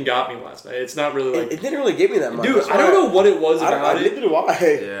freaking got me last night. It's not really like. It didn't really get me that much. Dude, That's I don't why know what it was about it. Neither do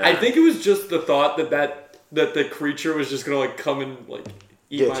I. Yeah. I think it was just the thought that the creature was just gonna like come and like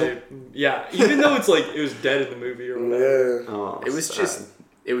eat Get my you? yeah. Even though it's like it was dead in the movie or whatever. Yeah. Oh, It was sad. just.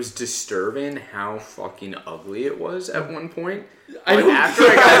 It was disturbing how fucking ugly it was at one point. I But don't- after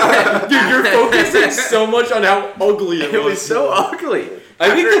I got Dude, you're focusing so much on how ugly it it was. was so ugly.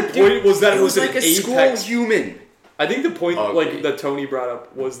 I think After- the point was that it was an like a school apex. human. I think the point Ugly. like that Tony brought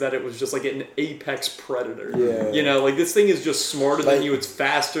up was that it was just like an apex predator. Yeah. You know, like this thing is just smarter than Like- you. It's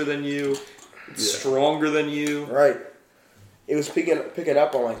faster than you. stronger than you. Right. It was picking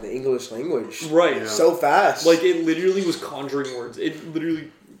up on like the English language. Right. Yeah. So fast. Like it literally was conjuring words. It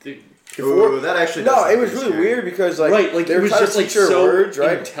literally. Ooh, that actually. No, does it was sound really scary. weird because like Right, like they it were was trying just to like teach her so words,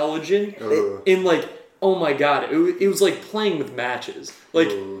 right? intelligent. Ooh. In like, oh my god, it was like playing with matches, like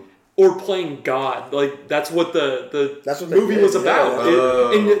Ooh. or playing God. Like that's what the That's what they movie did, was yeah. about.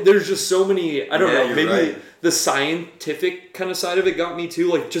 Oh. And there's just so many. I don't Yeah, know. you're Maybe right. the scientific kind of side of it got me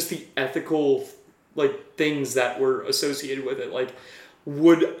too. Like just the ethical, like things that were associated with it. Like,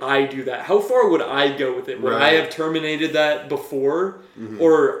 would I do that? How far would I go with it? Would I Right. have terminated that before,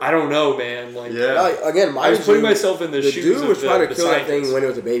 or I don't know, man. Like, Yeah. Like, again, I was putting dude, myself in the shoes dude of was trying to the kill that scientists. thing when it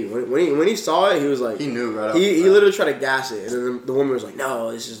was a baby. When he saw it, he was like, He knew right off He the bat. literally tried to gas it, and then the woman was like,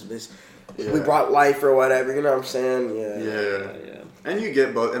 "No, this is this. Yeah. We brought life or whatever." You know what I'm saying? Yeah. Yeah. And you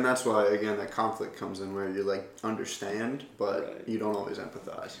get both, and that's why again that conflict comes in where you like understand, but Right. you don't always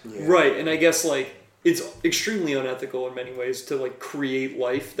empathize. Yeah. Right, and I guess like it's extremely unethical in many ways to like create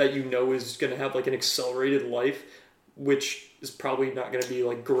life that you know is going to have like an accelerated life, which is probably not going to be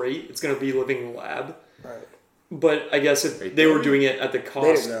like great. It's going to be living in a lab. Right. But I guess if Wait, they were don't doing it at the They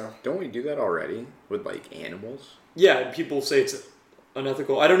cost, didn't know. Don't we do that already with like animals? yeah, people say it's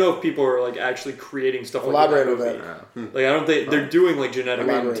unethical. I don't know if people are like actually creating stuff like Elaborate that. on movie. that. Like I don't think they're doing like genetic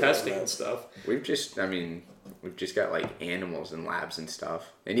Elaborate on testing that. and stuff. We've just got like animals in labs and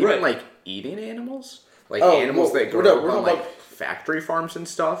stuff, and even Right. like eating animals, like Oh, animals well, that we're grow not- up we're on not like about- factory farms and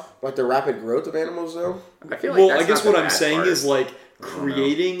stuff. Like the rapid growth of animals, though. I feel like Well, that's I guess not the what I'm bad saying part. is like I don't know.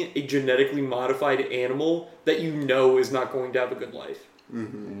 creating a genetically modified animal that you know is not going to have a good life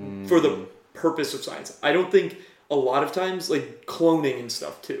for the purpose of science. I don't think a lot of times like cloning and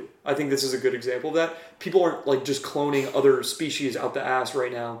stuff too. I think this is a good example of that. People aren't like just cloning other species out the ass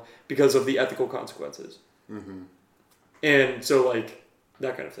right now because of the ethical consequences. And so like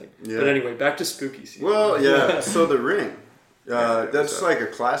that kind of thing. Yeah. But anyway, back to spooky season. Well, yeah. So The Ring, Yeah, that's so- like a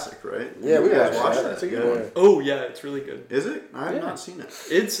classic, right? Yeah, we You guys watched that. That's a Yeah. good one. Oh yeah, it's really good. Is it? I have Yeah. not seen it.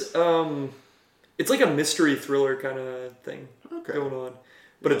 It's like a mystery thriller kind of thing Okay. going on,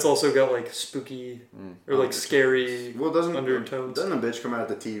 but it's also got like spooky or like scary Well, doesn't undertones. a bitch come out of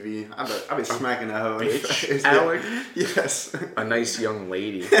the TV? I be smacking that hoe. in the Bitch, face. Alec? Yes. A nice young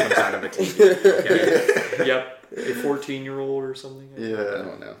lady comes out of a TV. Okay. Yep, a 14-year-old or something. Yeah. I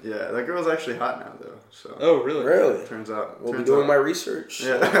don't know. Yeah, that girl's actually hot now though. So. Oh really? Really? Turns out. We'll be turns doing out- my research.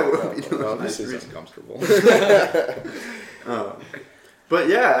 Yeah, I will be doing Well, my this is research. uncomfortable. But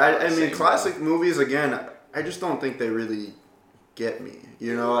yeah, I mean, Same, classic movies again. I just don't think they really get me.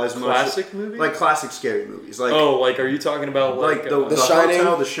 You know, as Classic much movie? like classic scary movies. Like Oh, like are you talking about like the The Shining?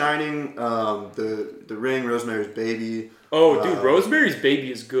 Hotel, The Shining, the Ring, Rosemary's Baby. Oh, dude, Rosemary's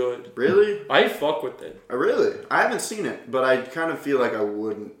Baby is good. Really? I fuck with it. Really? I haven't seen it, but I kind of feel like I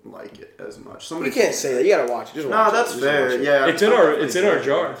wouldn't like it as much. You Somebody can't say that. You gotta watch it. Just No, watch it. that's Just fair. watch it. Yeah, It's in our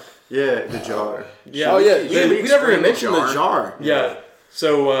jar. Yeah, the jar. Yeah. Oh yeah. Should We we never explain even the mentioned the jar? jar. Yeah.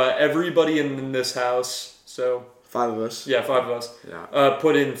 So everybody in this house, so 5 of us. yeah, 5 of us, Yeah.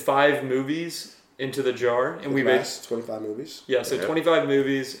 put in 5 movies into the jar, and we made Last 25 movies. Yeah, so Yep. 25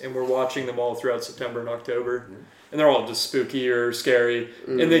 movies, and we're watching them all throughout September and October. And they're all just spooky or scary.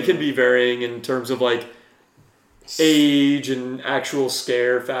 And they can be varying in terms of like age and actual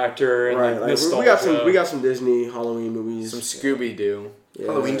scare factor and Right. like Like, nostalgia. we got some Disney Halloween movies. Some Scooby Doo. Yeah.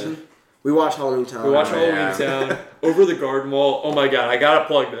 Halloween. We watched Halloween Town. We watched Oh, Halloween yeah. Town, Over the Garden Wall. Oh my god, I gotta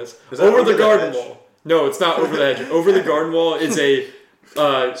plug this. Is that Over Over the the Garden Edge? Wall. No, it's not Over the Edge. Over the Garden Wall is a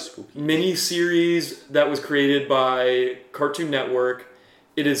mini series that was created by Cartoon Network.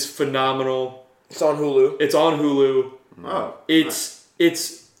 It is phenomenal. It's on Hulu. It's on Hulu. Oh, It's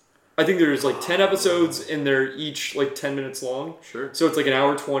I think there's like 10 episodes and they're each like 10 minutes long. sure. So it's like an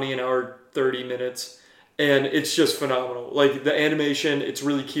hour 20, an hour 30 minutes. And it's just phenomenal. Like the animation, it's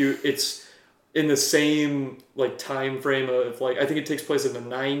really cute. It's in the same like time frame of like I think it takes place in the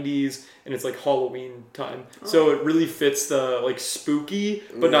 90s and it's like Halloween time. So it really fits the like spooky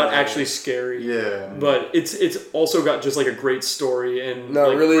but not Yeah. actually scary. Yeah. But it's also got just like a great story and No,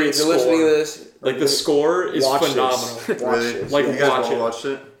 like, really, great if you're score. listening to this, Like the score is watch phenomenal. This. Watch Really? this. Like, you guys watch all it. watched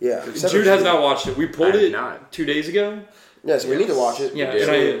it? Yeah. Except Jude for has Jude. not watched it. We pulled I have it not. 2 days ago. Yes, we need to watch it. Yeah, did.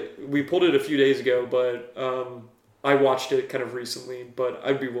 and we pulled it a few days ago, but I watched it kind of recently. But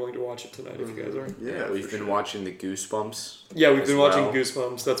I'd be willing to watch it tonight if you guys are. Yeah, We've for been sure. watching the Goosebumps. Yeah, we've as been watching well.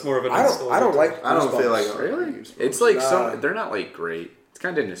 Goosebumps. That's more of a I don't like. I don't feel like Goosebumps. Really? It's like Nah. they're not like great. It's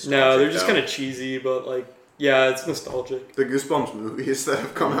kind of nostalgic. No, they're just though. kind of cheesy, but like yeah, it's nostalgic. the Goosebumps movies that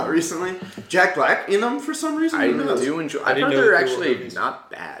have come out recently. Jack Black in them for some reason. I Who knows? do enjoy. I I've didn't heard know they're they were actually movies.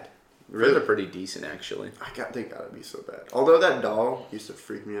 not bad. Really? They're pretty decent actually. They gotta be so bad. Although that doll used to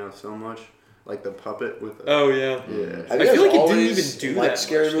freak me out so much. like the puppet with. Oh yeah. Yeah. Have I you feel guys like it didn't always even do liked that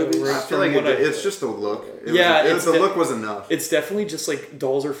scary much, though, movies? right? I feel like From what it's just the look. Yeah, The look was enough. It's definitely just like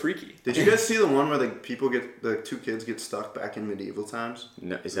dolls are freaky. Did you guys see the one where the two kids get stuck back in medieval times?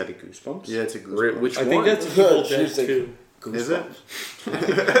 No, is that a Goosebumps? Yeah, it's a Goosebumps. Which I one? think that's Evil Dead She's like- 2. Is it?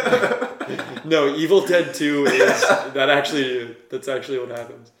 No, Evil Dead 2 is that's actually what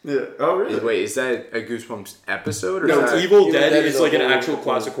happens. Yeah. Oh, really? Wait, is that a Goosebumps episode or No, is that? Evil Evil Dead Dead is is like a an whole- actual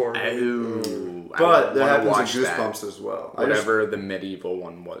classic horror movie. Ooh, But that I happens in watch that. Goosebumps as well. Whatever the medieval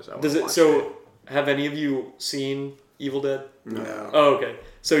one was. I Does wanna it? watch So, have any of you seen Evil Dead? No. Oh, okay.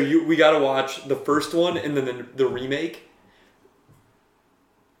 So we gotta watch the first one and then the remake.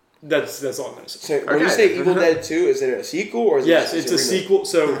 That's all I'm gonna say. So when you Okay. say Evil Dead 2, is it a sequel or is Yes, it it's a remake? sequel.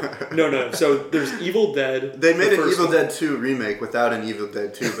 So no. So there's Evil Dead. They made the an first Evil one. Dead 2 remake without an Evil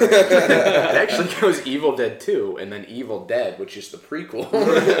Dead 2 version. It actually goes Evil Dead 2 and then Evil Dead, which is the prequel.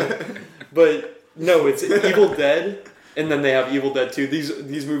 But no, it's Evil Dead, and then they have Evil Dead 2.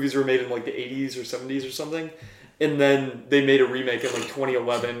 These movies were made in like the 80s or 70s or something, and then they made a remake in like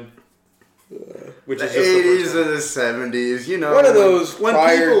 2011, which The is just the 80s first or one. the 70s, you know. One of those when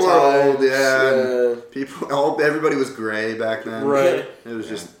prior people were old, times, yeah. And everybody was gray back then. Right. It was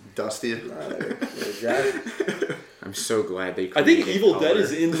just dusty. I'm so glad they. I think created Evil Dead color.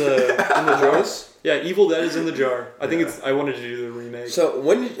 is in the jar. Yeah, Evil Dead is in the jar. I think I wanted to do the remake. So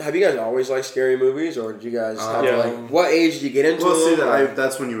have you guys always liked scary movies, or did you guys have Yeah. like what age did you get into Well, see, them?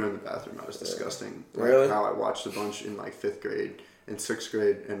 that's when you were in the bathroom. I was disgusting. Like, Really? how I watched a bunch in like 5th grade and 6th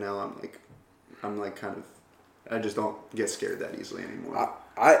grade, and now I'm like kind of, I just don't get scared that easily anymore.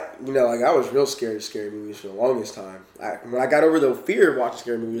 I was real scared of scary movies for the longest time. When I got over the fear of watching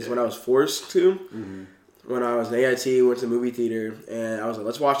scary movies, when I was forced to, when I was in AIT, went to the movie theater, and I was like,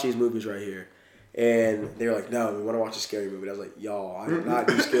 let's watch these movies right here. And they were like, no, we want to watch a scary movie. And I was like, y'all, I do not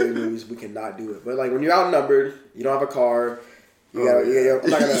do scary movies. We cannot do it. But like when you're outnumbered, you don't have a car, I'm not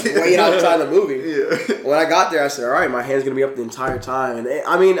gonna wait outside the movie. Yeah. When I got there, I said, all right, my hand's gonna be up the entire time.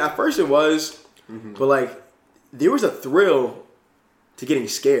 And at first it was, but like there was a thrill to getting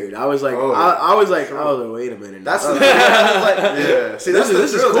scared. I was like, I was like, wait a minute. That's now. the yeah. See, that's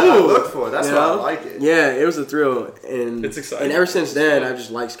This the is thrill that I cool. look for. That's You why I know? like it. Yeah, it was a thrill, and It's exciting. And ever since then, I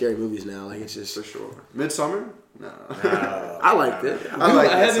just like scary movies now. Like it's just, For sure. Midsummer? No. I liked it. I like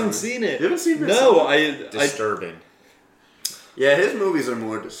I haven't Midsommar. seen it. You haven't seen No, Midsommar? I disturbing. Yeah, his movies are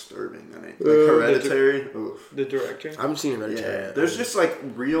more disturbing than anything. Like Hereditary. Oof. the director. I haven't seen Hereditary. Yeah, yet. there's just like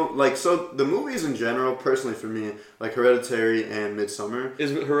real, like, so the movies in general, personally for me, like Hereditary and Midsummer.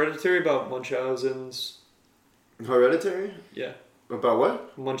 Is Hereditary about Munchausen's? Hereditary? Yeah, About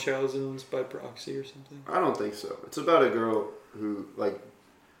what? Munchausen's by proxy or something. I don't think so. It's about a girl who, like,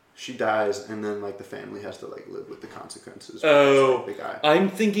 she dies and then, like, the family has to, like, live with the consequences. Oh, The guy. I'm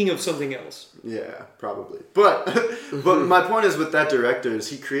thinking of something else. Yeah, probably. But my point is with that director is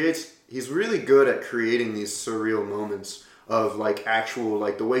he's really good at creating these surreal moments of like actual,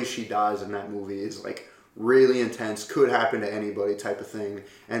 like the way she dies in that movie is like really intense, could happen to anybody type of thing,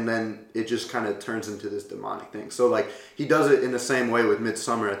 and then it just kind of turns into this demonic thing. So like he does it in the same way with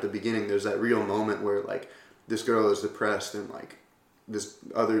Midsommar at the beginning. There's that real moment where like this girl is depressed and like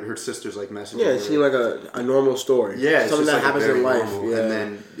her sister's like messaging Yeah, her. it seemed like a normal story. Yeah, it's something just that like happens very in life. normal. Yeah. And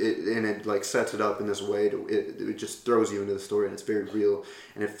then it like sets it up in this way to it just throws you into the story and it's very real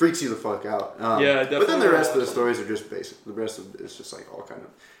and it freaks you the fuck out. Yeah, But then the definitely. rest of the stories are just basic. The rest of it's just like all kind of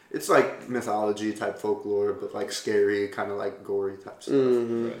it's like mythology type folklore, but like scary, kind of like gory type stuff,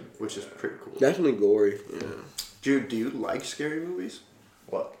 Right. which is pretty cool. Definitely gory. Yeah. Jude, do you like scary movies?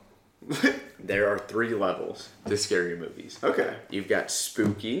 Look, there are 3 levels to scary movies. Okay, You've got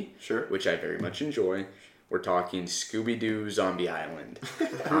spooky, sure. which I very much enjoy. We're talking Scooby-Doo Zombie Island.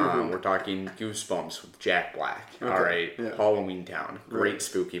 We're talking Goosebumps with Jack Black. Okay, All right. yeah. Halloween Town. Great Right.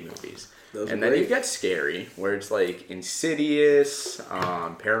 spooky movies. Those are And then great. you've got scary, where it's like Insidious,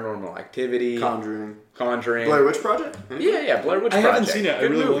 Paranormal Activity, Conjuring, Conjuring. Blair Witch Project. Yeah, Blair Witch I Project. haven't seen it. I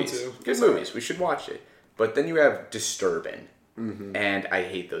Good really want movies. to. Good movies. We should watch it. But then you have Disturbing. And I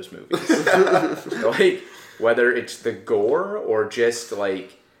hate those movies. Like, whether it's the gore or just,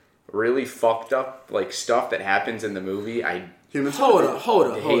 like, really fucked up, like, stuff that happens in the movie, I Human Hold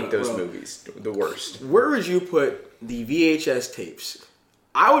Centipede. up. hate those bro. movies. The worst. Where would you put the VHS tapes?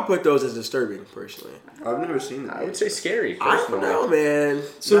 I would put those as disturbing, personally. I've never seen that. I would say scary, I don't personally. know, man.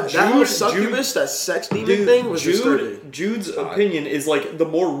 So that whole Jude- succubus, that sex demon thing was disturbing. Jude's opinion is like the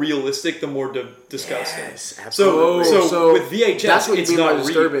more realistic, the more disgusting. Yes, So, absolutely. so with VHS, that's what you it's mean by not real.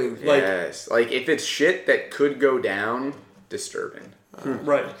 disturbing. Like, Yes. Like, if it's shit that could go down, disturbing.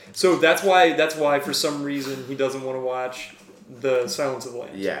 right. So that's why for some reason he doesn't want to watch the Silence of the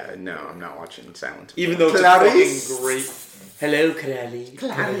Lambs. Yeah, no, I'm not watching Silent. Even though it's a Clarice. fucking great. Hello, Clarice.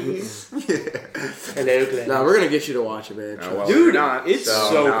 Hello, Clarice. Nah, we're gonna get you to watch it, man. Oh, well, Dude, we're not, it's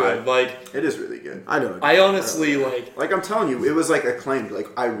so not. good. Like, It is really good. I know. I honestly like. Like I'm telling you, it was like acclaimed. Like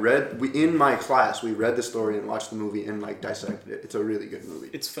in my class, we read the story and watched the movie and like dissected it. It's a really good movie.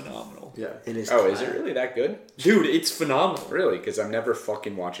 It's phenomenal. Yeah. It is. Oh, is it really that good? Dude, it's phenomenal. Really? Because I'm never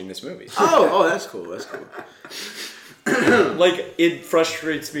fucking watching this movie. Oh, that's cool. That's cool. Like, it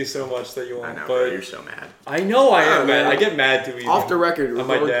frustrates me so much that you I won't. know, But you're so mad. I know I am, man. man. I get mad too easy. Off the record, we're I'm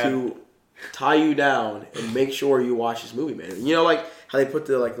my going dad. to tie you down and make sure you watch this movie, man. You know, like how they put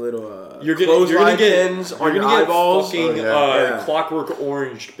the like little You're gonna clothesline get pins you're on your gonna get eyeballs. fucking Yeah. Clockwork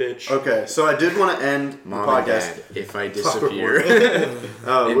Orange, bitch. Okay, so I did want to end Mom the and podcast. Dad, if I disappear,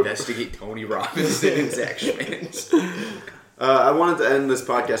 investigate Tony Robinson and Zach Schmantz. I wanted to end this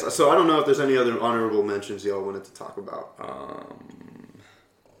podcast. So I don't know if there's any other honorable mentions y'all wanted to talk about.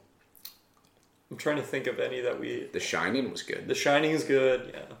 I'm trying to think of any that we. The Shining was good. The Shining is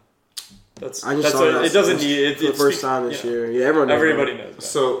good. Yeah, that's. I just that's saw a, that it doesn't need it. for the first time this year. Yeah, everyone knows Everybody that. knows. That.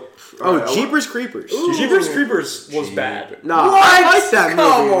 So Oh, Jeepers Creepers. Jeepers Creepers was bad. Nah, What? I like that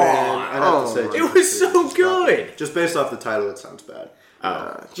Come movie, on. man. I'd have to say Oh, It was so good. just based off the title, it sounds bad.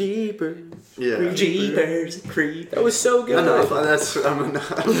 Jeepers. Yeah. Jeepers Creepers. That was so good. Enough. That's I'm done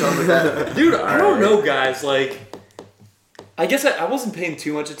with that. Dude, I don't know, guys. Like, I guess I wasn't paying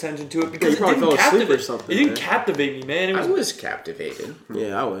too much attention to it because You it probably didn't fell asleep or captivate. something, It didn't man. captivate me, man. It I was. was captivated.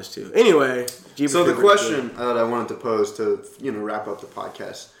 Yeah, I was too. Anyway, Jeepers So the Creepers was question that I wanted to pose to wrap up the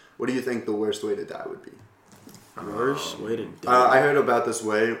podcast: what do you think the worst way to die would be? good. Worst way to die. I heard about this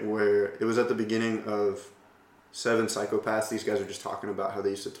way where it was at the beginning of Seven Psychopaths. These guys are just talking about how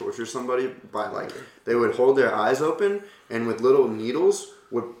they used to torture somebody by like they would hold their eyes open and with little needles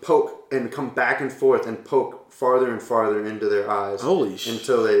would poke and come back and forth and poke farther and farther into their eyes. Holy shit.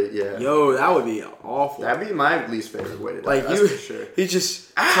 Until they Yo, that would be awful. That'd be my least favorite way to die. Like That's you, for sure. he's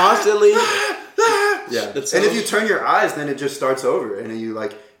just constantly. Yeah, That and if sounds- you turn your eyes, then it just starts over, and you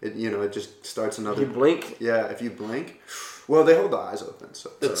like it. It just starts another. You blink. Yeah, if you blink, well, they hold the eyes open,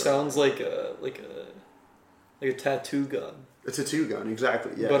 so That sounds like a tattoo gun, it's a two gun,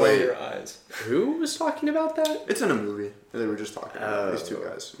 exactly. Yeah, but on your eyes. Who was talking about that? it's in a movie. They were just talking about these two Oh.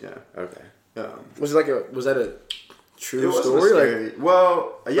 guys. Yeah, Okay. Was that a it true wasn't story? scary.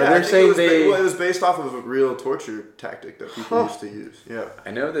 Well, yeah, they're I think saying it was, they- it was based off of a real torture tactic that people used to use. Yeah,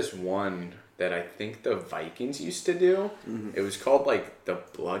 I know this one that I think the Vikings used to do. It was called like the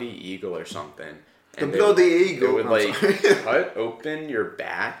Bloody Eagle or something. The And Bloody Eagle. It would I'm like sorry. cut open your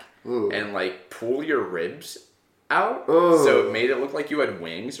back Ooh. and like pull your ribs out, Oh. so it made it look like you had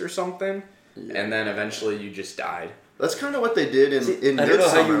wings or something. And then eventually you just died. That's kind of what they did in I don't know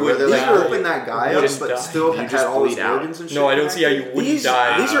how you Midsommar, where would they like die. open that guy You up, wouldn't but die. still You had just all his bleed out. organs and shit. No, I don't see how you wouldn't These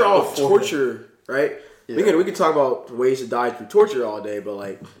die. these are all before- torture, right? We Yeah. can talk about ways to die through torture all day, but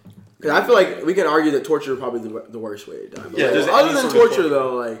like, because I feel like we can argue that torture is probably the worst way to die. But Yeah, like, just other any than sort of torture torture.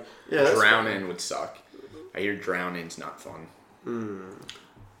 though, like Yeah, that's Drowning would suck. I hear drowning's not fun.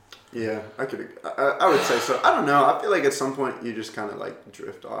 Yeah, I would say so. I don't know. I feel like at some point you just kind of like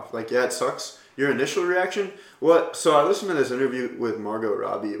drift off. Like, yeah, it sucks. Your initial reaction. What? So I listened to this interview with Margot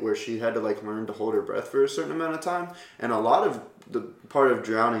Robbie where she had to like learn to hold her breath for a certain amount of time, and a lot of the part of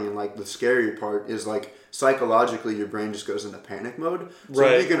drowning and like the scary part is like psychologically your brain just goes into panic mode. So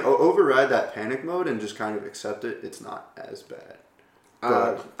Right. if you can override that panic mode and just kind of accept it, it's not as bad.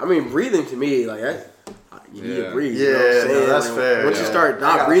 I mean, breathing to me, like you need Yeah. to breathe. Yeah, you know what I'm no, saying? that's Like, fair, Once you yeah. start I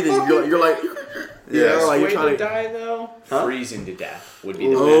not got breathing, fucking- you're like, Yeah, like you're way trying to to. die though, Huh? freezing to death would be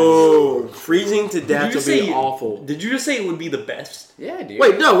the Oh, freezing to Did death you would say be awful. Did you just say it would be the best? best. Yeah, dude.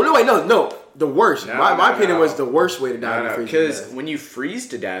 Wait, no. The worst. No, my no, opinion no. was the worst way to die. No, would be freezing to because death. when you freeze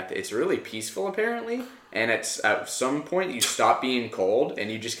to death, it's really peaceful apparently, and at some point you stop being cold and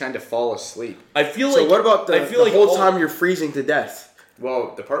you just kind of fall asleep. I feel So like. what about I feel like whole all- time you're freezing to death?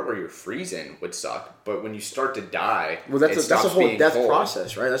 Well, the part where you're freezing would suck, but when you start to die, Well, that's it a stops whole being death cold.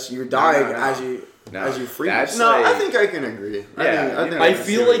 process, right? That's you're dying no. as you freeze. that's- No, I like- think I can agree. Yeah, I think I can feel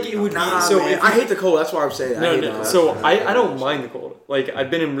see like where it you're would be coming Nah, so. man, If I you- hate the cold. That's why I'm saying. I No, hate no. that. So I don't mind the cold. Like I've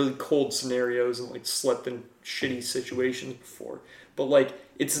been in really cold scenarios and like slept in shitty situations before. But like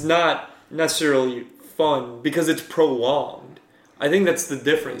it's not necessarily fun because it's prolonged. I think that's the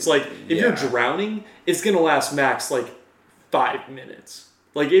difference. Like if you're Yeah. drowning, it's gonna last max like 5 minutes.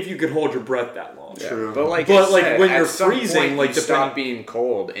 Like if you could hold your breath that long. Yeah. True. But like, But, I like, said, when at you're some freezing, point, like, you stop depending- being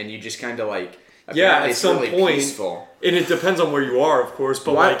cold and you just kind of like Yeah, apparently at it's some really point, peaceful. and it depends on where you are, of course.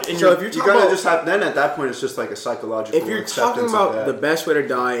 But Why- like, in so your, if you're You talking gotta about just have. Then at that point, it's just like a psychological. if you're acceptance talking of about that. the best way to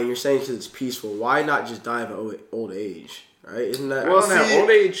die and you're saying it's peaceful, why not just die of old age? right? Isn't that? Well, I don't know, see, old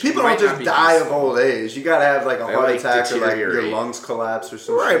age people might don't not just be die of considered. old age. You gotta have like a They, heart like, attack or like your deteriorate. lungs collapse or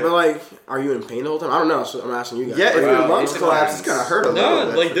something. right, but like, are you in pain the whole time? I don't know. So I'm asking you guys. yeah, if Well, your lungs it collapse, it's depends. gonna hurt a No,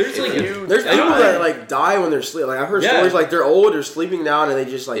 little bit. like there's If like you There's I people know, that like die when they're sleeping. Like I've heard Yeah. stories like they're old, they're sleeping down, and they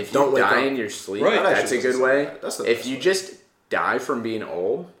just like If don't you wake die up. in your sleep, Right. That that's a actually good doesn't way. sound bad. That's the If best you way. just die from being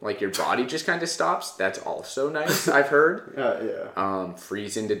old, like your body just kind of stops, that's also nice. I've heard. yeah.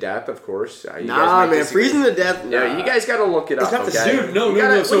 Freezing to death, of course. You guys Nah, might man, disagree. freezing to death. Yeah, nah. you guys got to look it up. not the Okay? dude, no, You no,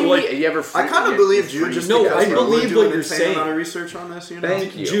 gotta- no, so, what do you like, mean? You ever I kind of believe you just No, because I we're believe doing what you're insane saying. amount of research on this. You know,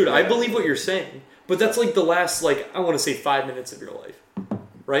 Thank you. Jude, I Yeah. believe what you're saying, but that's like the last like I want to say 5 minutes of your life,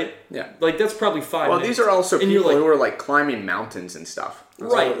 right? Yeah. Like that's probably 5 Well, minutes. these are also And you're people like- who are like climbing mountains and stuff.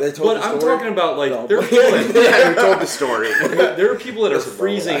 right. They told But the I'm story? talking about like No. there are people that, Yeah, who told the story? there are people that are Listen, bro,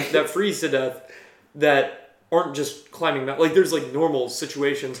 freezing that freeze to death that aren't just climbing mountains. Like there's like normal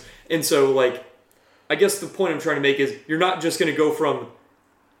situations, and so like I guess the point I'm trying to make is you're not just going to go from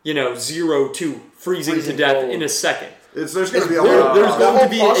 0 to freezing to death cold. in a second. there's going to be a There- lot. there's that going whole to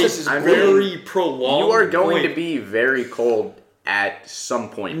be process is a I very prolonged. You are going point. to be very cold at some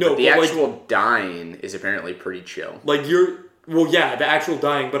point. No, but the but, like- actual dying is apparently pretty chill. Like the actual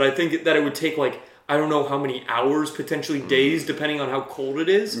dying, but I think that it would take like I don't know how many hours, potentially days, depending on how cold it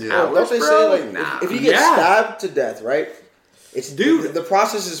is. Yeah. Don't they Bro, say like nah. if you get Yeah. stabbed to death, right? It's Dude. The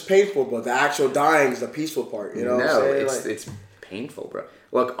process is painful, but the actual dying is the peaceful part. You know what I'm No, saying? it's Like, it's painful, bro.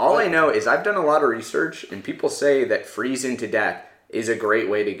 Look, all I know is I've done a lot of research, and people say that freezing to death is a great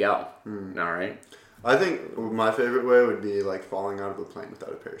way to go. All right. I think my favorite way would be like falling out of a plane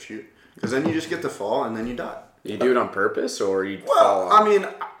without a parachute, because then you just get to fall and then you die. You do it on purpose, or you fall Well, off? I mean,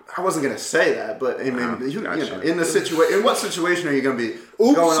 I wasn't gonna say that, but I mean, you gotcha. know, in what situation are you gonna be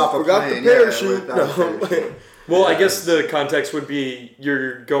Oops, going off a forgot the plane? parachute. without a No. parachute? Well, I guess the context would be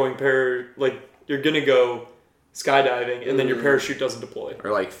you're going you're gonna go skydiving and then your parachute doesn't deploy.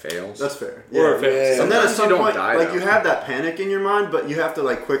 or like fails. That's fair. Or if it's- Yeah. And then at Sometimes some you don't point, die, like though. you have that panic in your mind, but you have to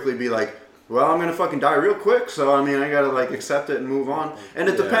like quickly be like, well, I'm gonna fucking die real quick, so I mean, I gotta like accept it and move on. And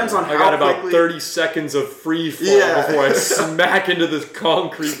it depends on how I got about quickly. 30 seconds of free fall Yeah. before I smack into this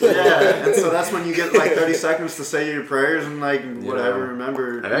concrete. Yeah, and so that's when you get like 30 seconds to say your prayers and like whatever.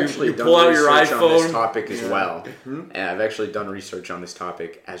 Remember, I've actually you done pull out your research on this iPhone. topic as Yeah. well. And I've actually done research on this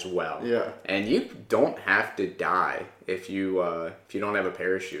topic as well. Yeah. And you don't have to die if you don't have a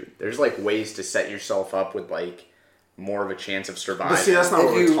parachute. There's like ways to set yourself up with like more of a chance of surviving. but see, that's not what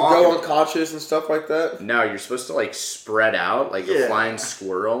if we're you talking go about. unconscious and stuff like that. No, you're supposed to like spread out like a Yeah. flying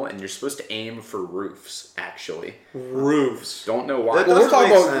squirrel, and you're supposed to aim for roofs. Actually, Roofs. don't know why. That Well, we're doesn't talking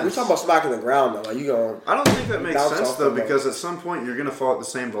make about sense. smacking the ground though. Like you going. I don't think that makes Bounce sense off though, the because at some point you're gonna fall at the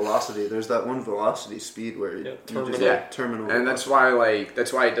same velocity. There's that one velocity speed where you terminal. just Yeah. terminal. And that's why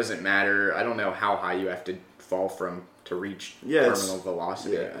it doesn't matter. I don't know how high you have to fall from to reach Yeah, it's- terminal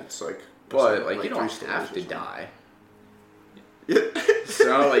velocity. yeah, it's like. But like you don't 3 stories have or to something. die. Yeah.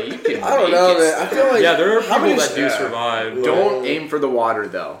 So like you can. I don't make know, it man. I still. feel like Yeah, there are how people many- that do Yeah. survive. Don't aim for the water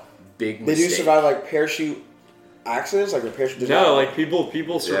though. Big They do mistake. survive like parachute accidents, like a parachute. does No, not- like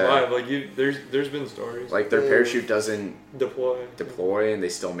people survive. Like there's been stories. Like their parachute doesn't deploy. deploy and they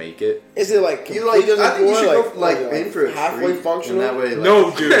still make it. Is it like You like? completely I think you should deploy, go like is it, aim for a halfway tree, functional? And that way, like,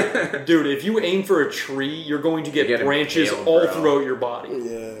 No, dude, if you aim for a tree, you're going to get You get branches impaled, all bro. throughout your body.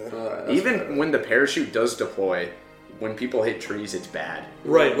 Yeah. Even when the parachute does deploy, when people hit trees, it's bad.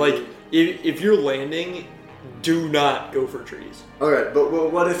 Right, like if you're landing, do not go for trees. Okay, but well,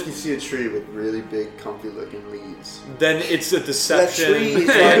 what if you see a tree with really big, comfy-looking leaves? Then it's a deception, tree is and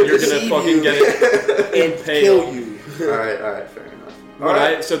trying to you're gonna deceive fucking you. get it And impaled. kill you. all right, fair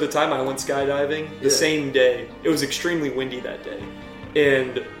enough. So the time I went skydiving, the Yeah. same day, it was extremely windy that day,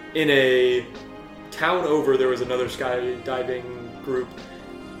 and in a town over, there was another skydiving group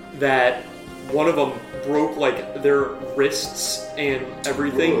that one of them broke like their wrists and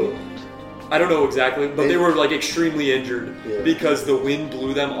everything. Whoa. I don't know exactly, but they were like extremely injured Yeah. because the wind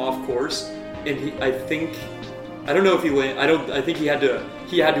blew them off course, and I don't know if he landed. I think he had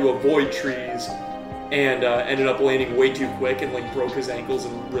to avoid trees, and ended up landing way too quick and like broke his ankles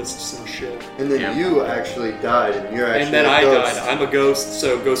and wrists and shit. And then Yeah. you actually died, and you're actually And then a I ghost. died. I'm a ghost,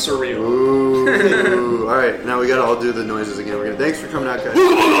 so go surreal. Ooh. All right, now we gotta all do the noises again. We're gonna. Thanks for coming out, guys.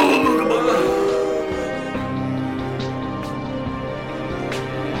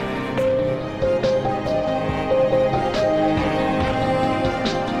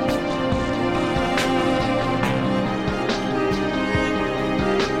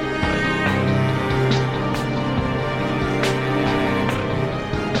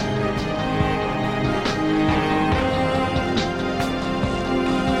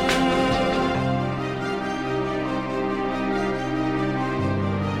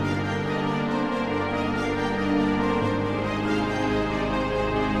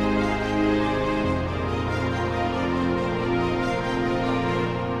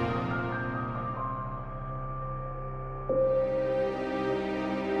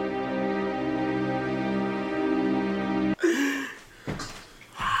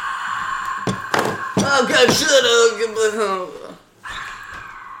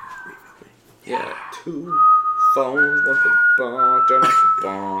 Yeah, 2 phones, 1 for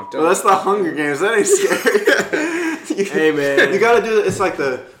Well, that's the Hunger Games. That ain't scary. Hey, man. You gotta do it. It's like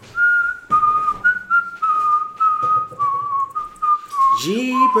the.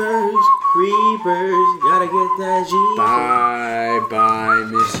 Jeepers, creepers, gotta get that Jeepers. Bye,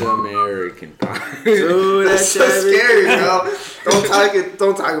 Miss American Pie. Dude, That's so scary, bro.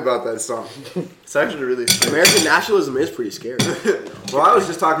 Don't talk about that song. It's actually really scary. American nationalism is pretty scary. Well, I was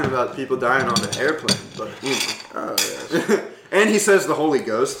just talking about people dying on an airplane, but Oh, yes. and he says the Holy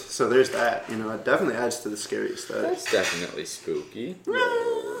Ghost, so there's that. You know, it definitely adds to the scary stuff. That's definitely spooky.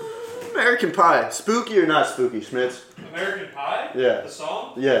 American Pie, spooky or not spooky, Schmitz? American Pie? Yeah. The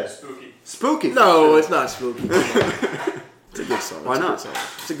song? Yeah. Spooky. Spooky. for No, sure. it's not spooky. Come on. It's a good song. Why It's a not? good song.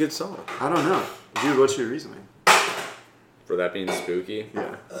 It's a good song. I don't know, dude. What's your reasoning? For that being spooky?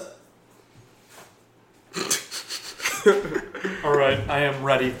 Yeah. All right, I am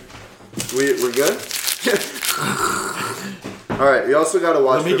ready. We're good. All right. We also gotta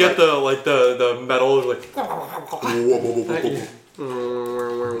watch. Let me get the metal like.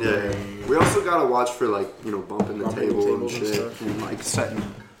 Yeah. We also gotta watch for bumping the Bumping the table and tables and shit, stuff. and like setting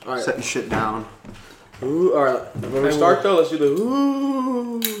Alright. setting shit down. Ooh, all right. When we start though, let's do the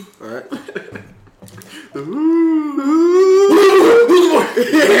ooh. All right.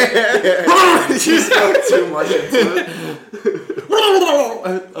 Just go too much into it.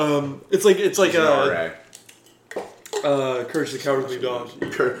 It's like Alright. Courage the Cowardly Dog.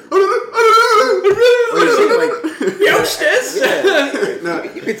 Youngsters. No.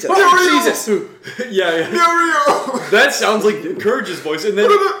 Jesus. Yeah. That sounds like Courage's voice, and then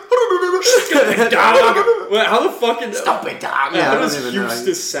how the fucking Stop it, dog. how I does don't even know.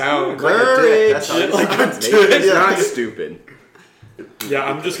 Hughes sound? Like a dick. That's how Yeah, it like a sounds. dick. It's Yeah. not stupid. Yeah,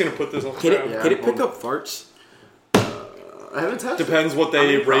 I'm just gonna put this on. Can the ground. it pick up farts? I haven't touched it. Depends what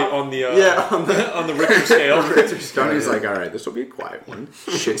they rate on the Yeah, on the on the Richter scale. Tony's like, alright, this will be a quiet one.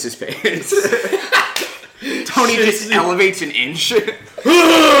 Shits his pants. Tony just elevates an inch.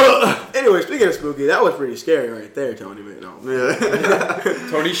 Anyway, speaking of spooky, that was pretty scary right there, Tony. Man, no. Yeah.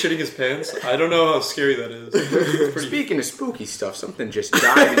 Tony shitting his pants. I don't know how scary that is. It's pretty. Speaking of spooky stuff, something just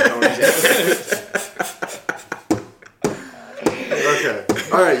died in Tony's head. Okay.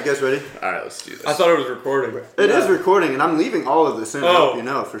 All right, you guys ready? Alright, let's do this. I thought it was recording. It is recording, and I'm leaving all of this in. I hope you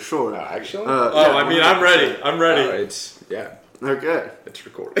know for sure. Actually? Oh, I mean, I'm ready. I'm ready. Okay. It's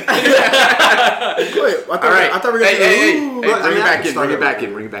recording. Wait, I thought I thought we were gonna Hey, Well, I bring mean, it I back can in, start bring it it. back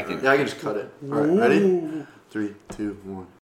in, bring it back in. Yeah, I can just cut it. All right, ready? 3, 2, 1.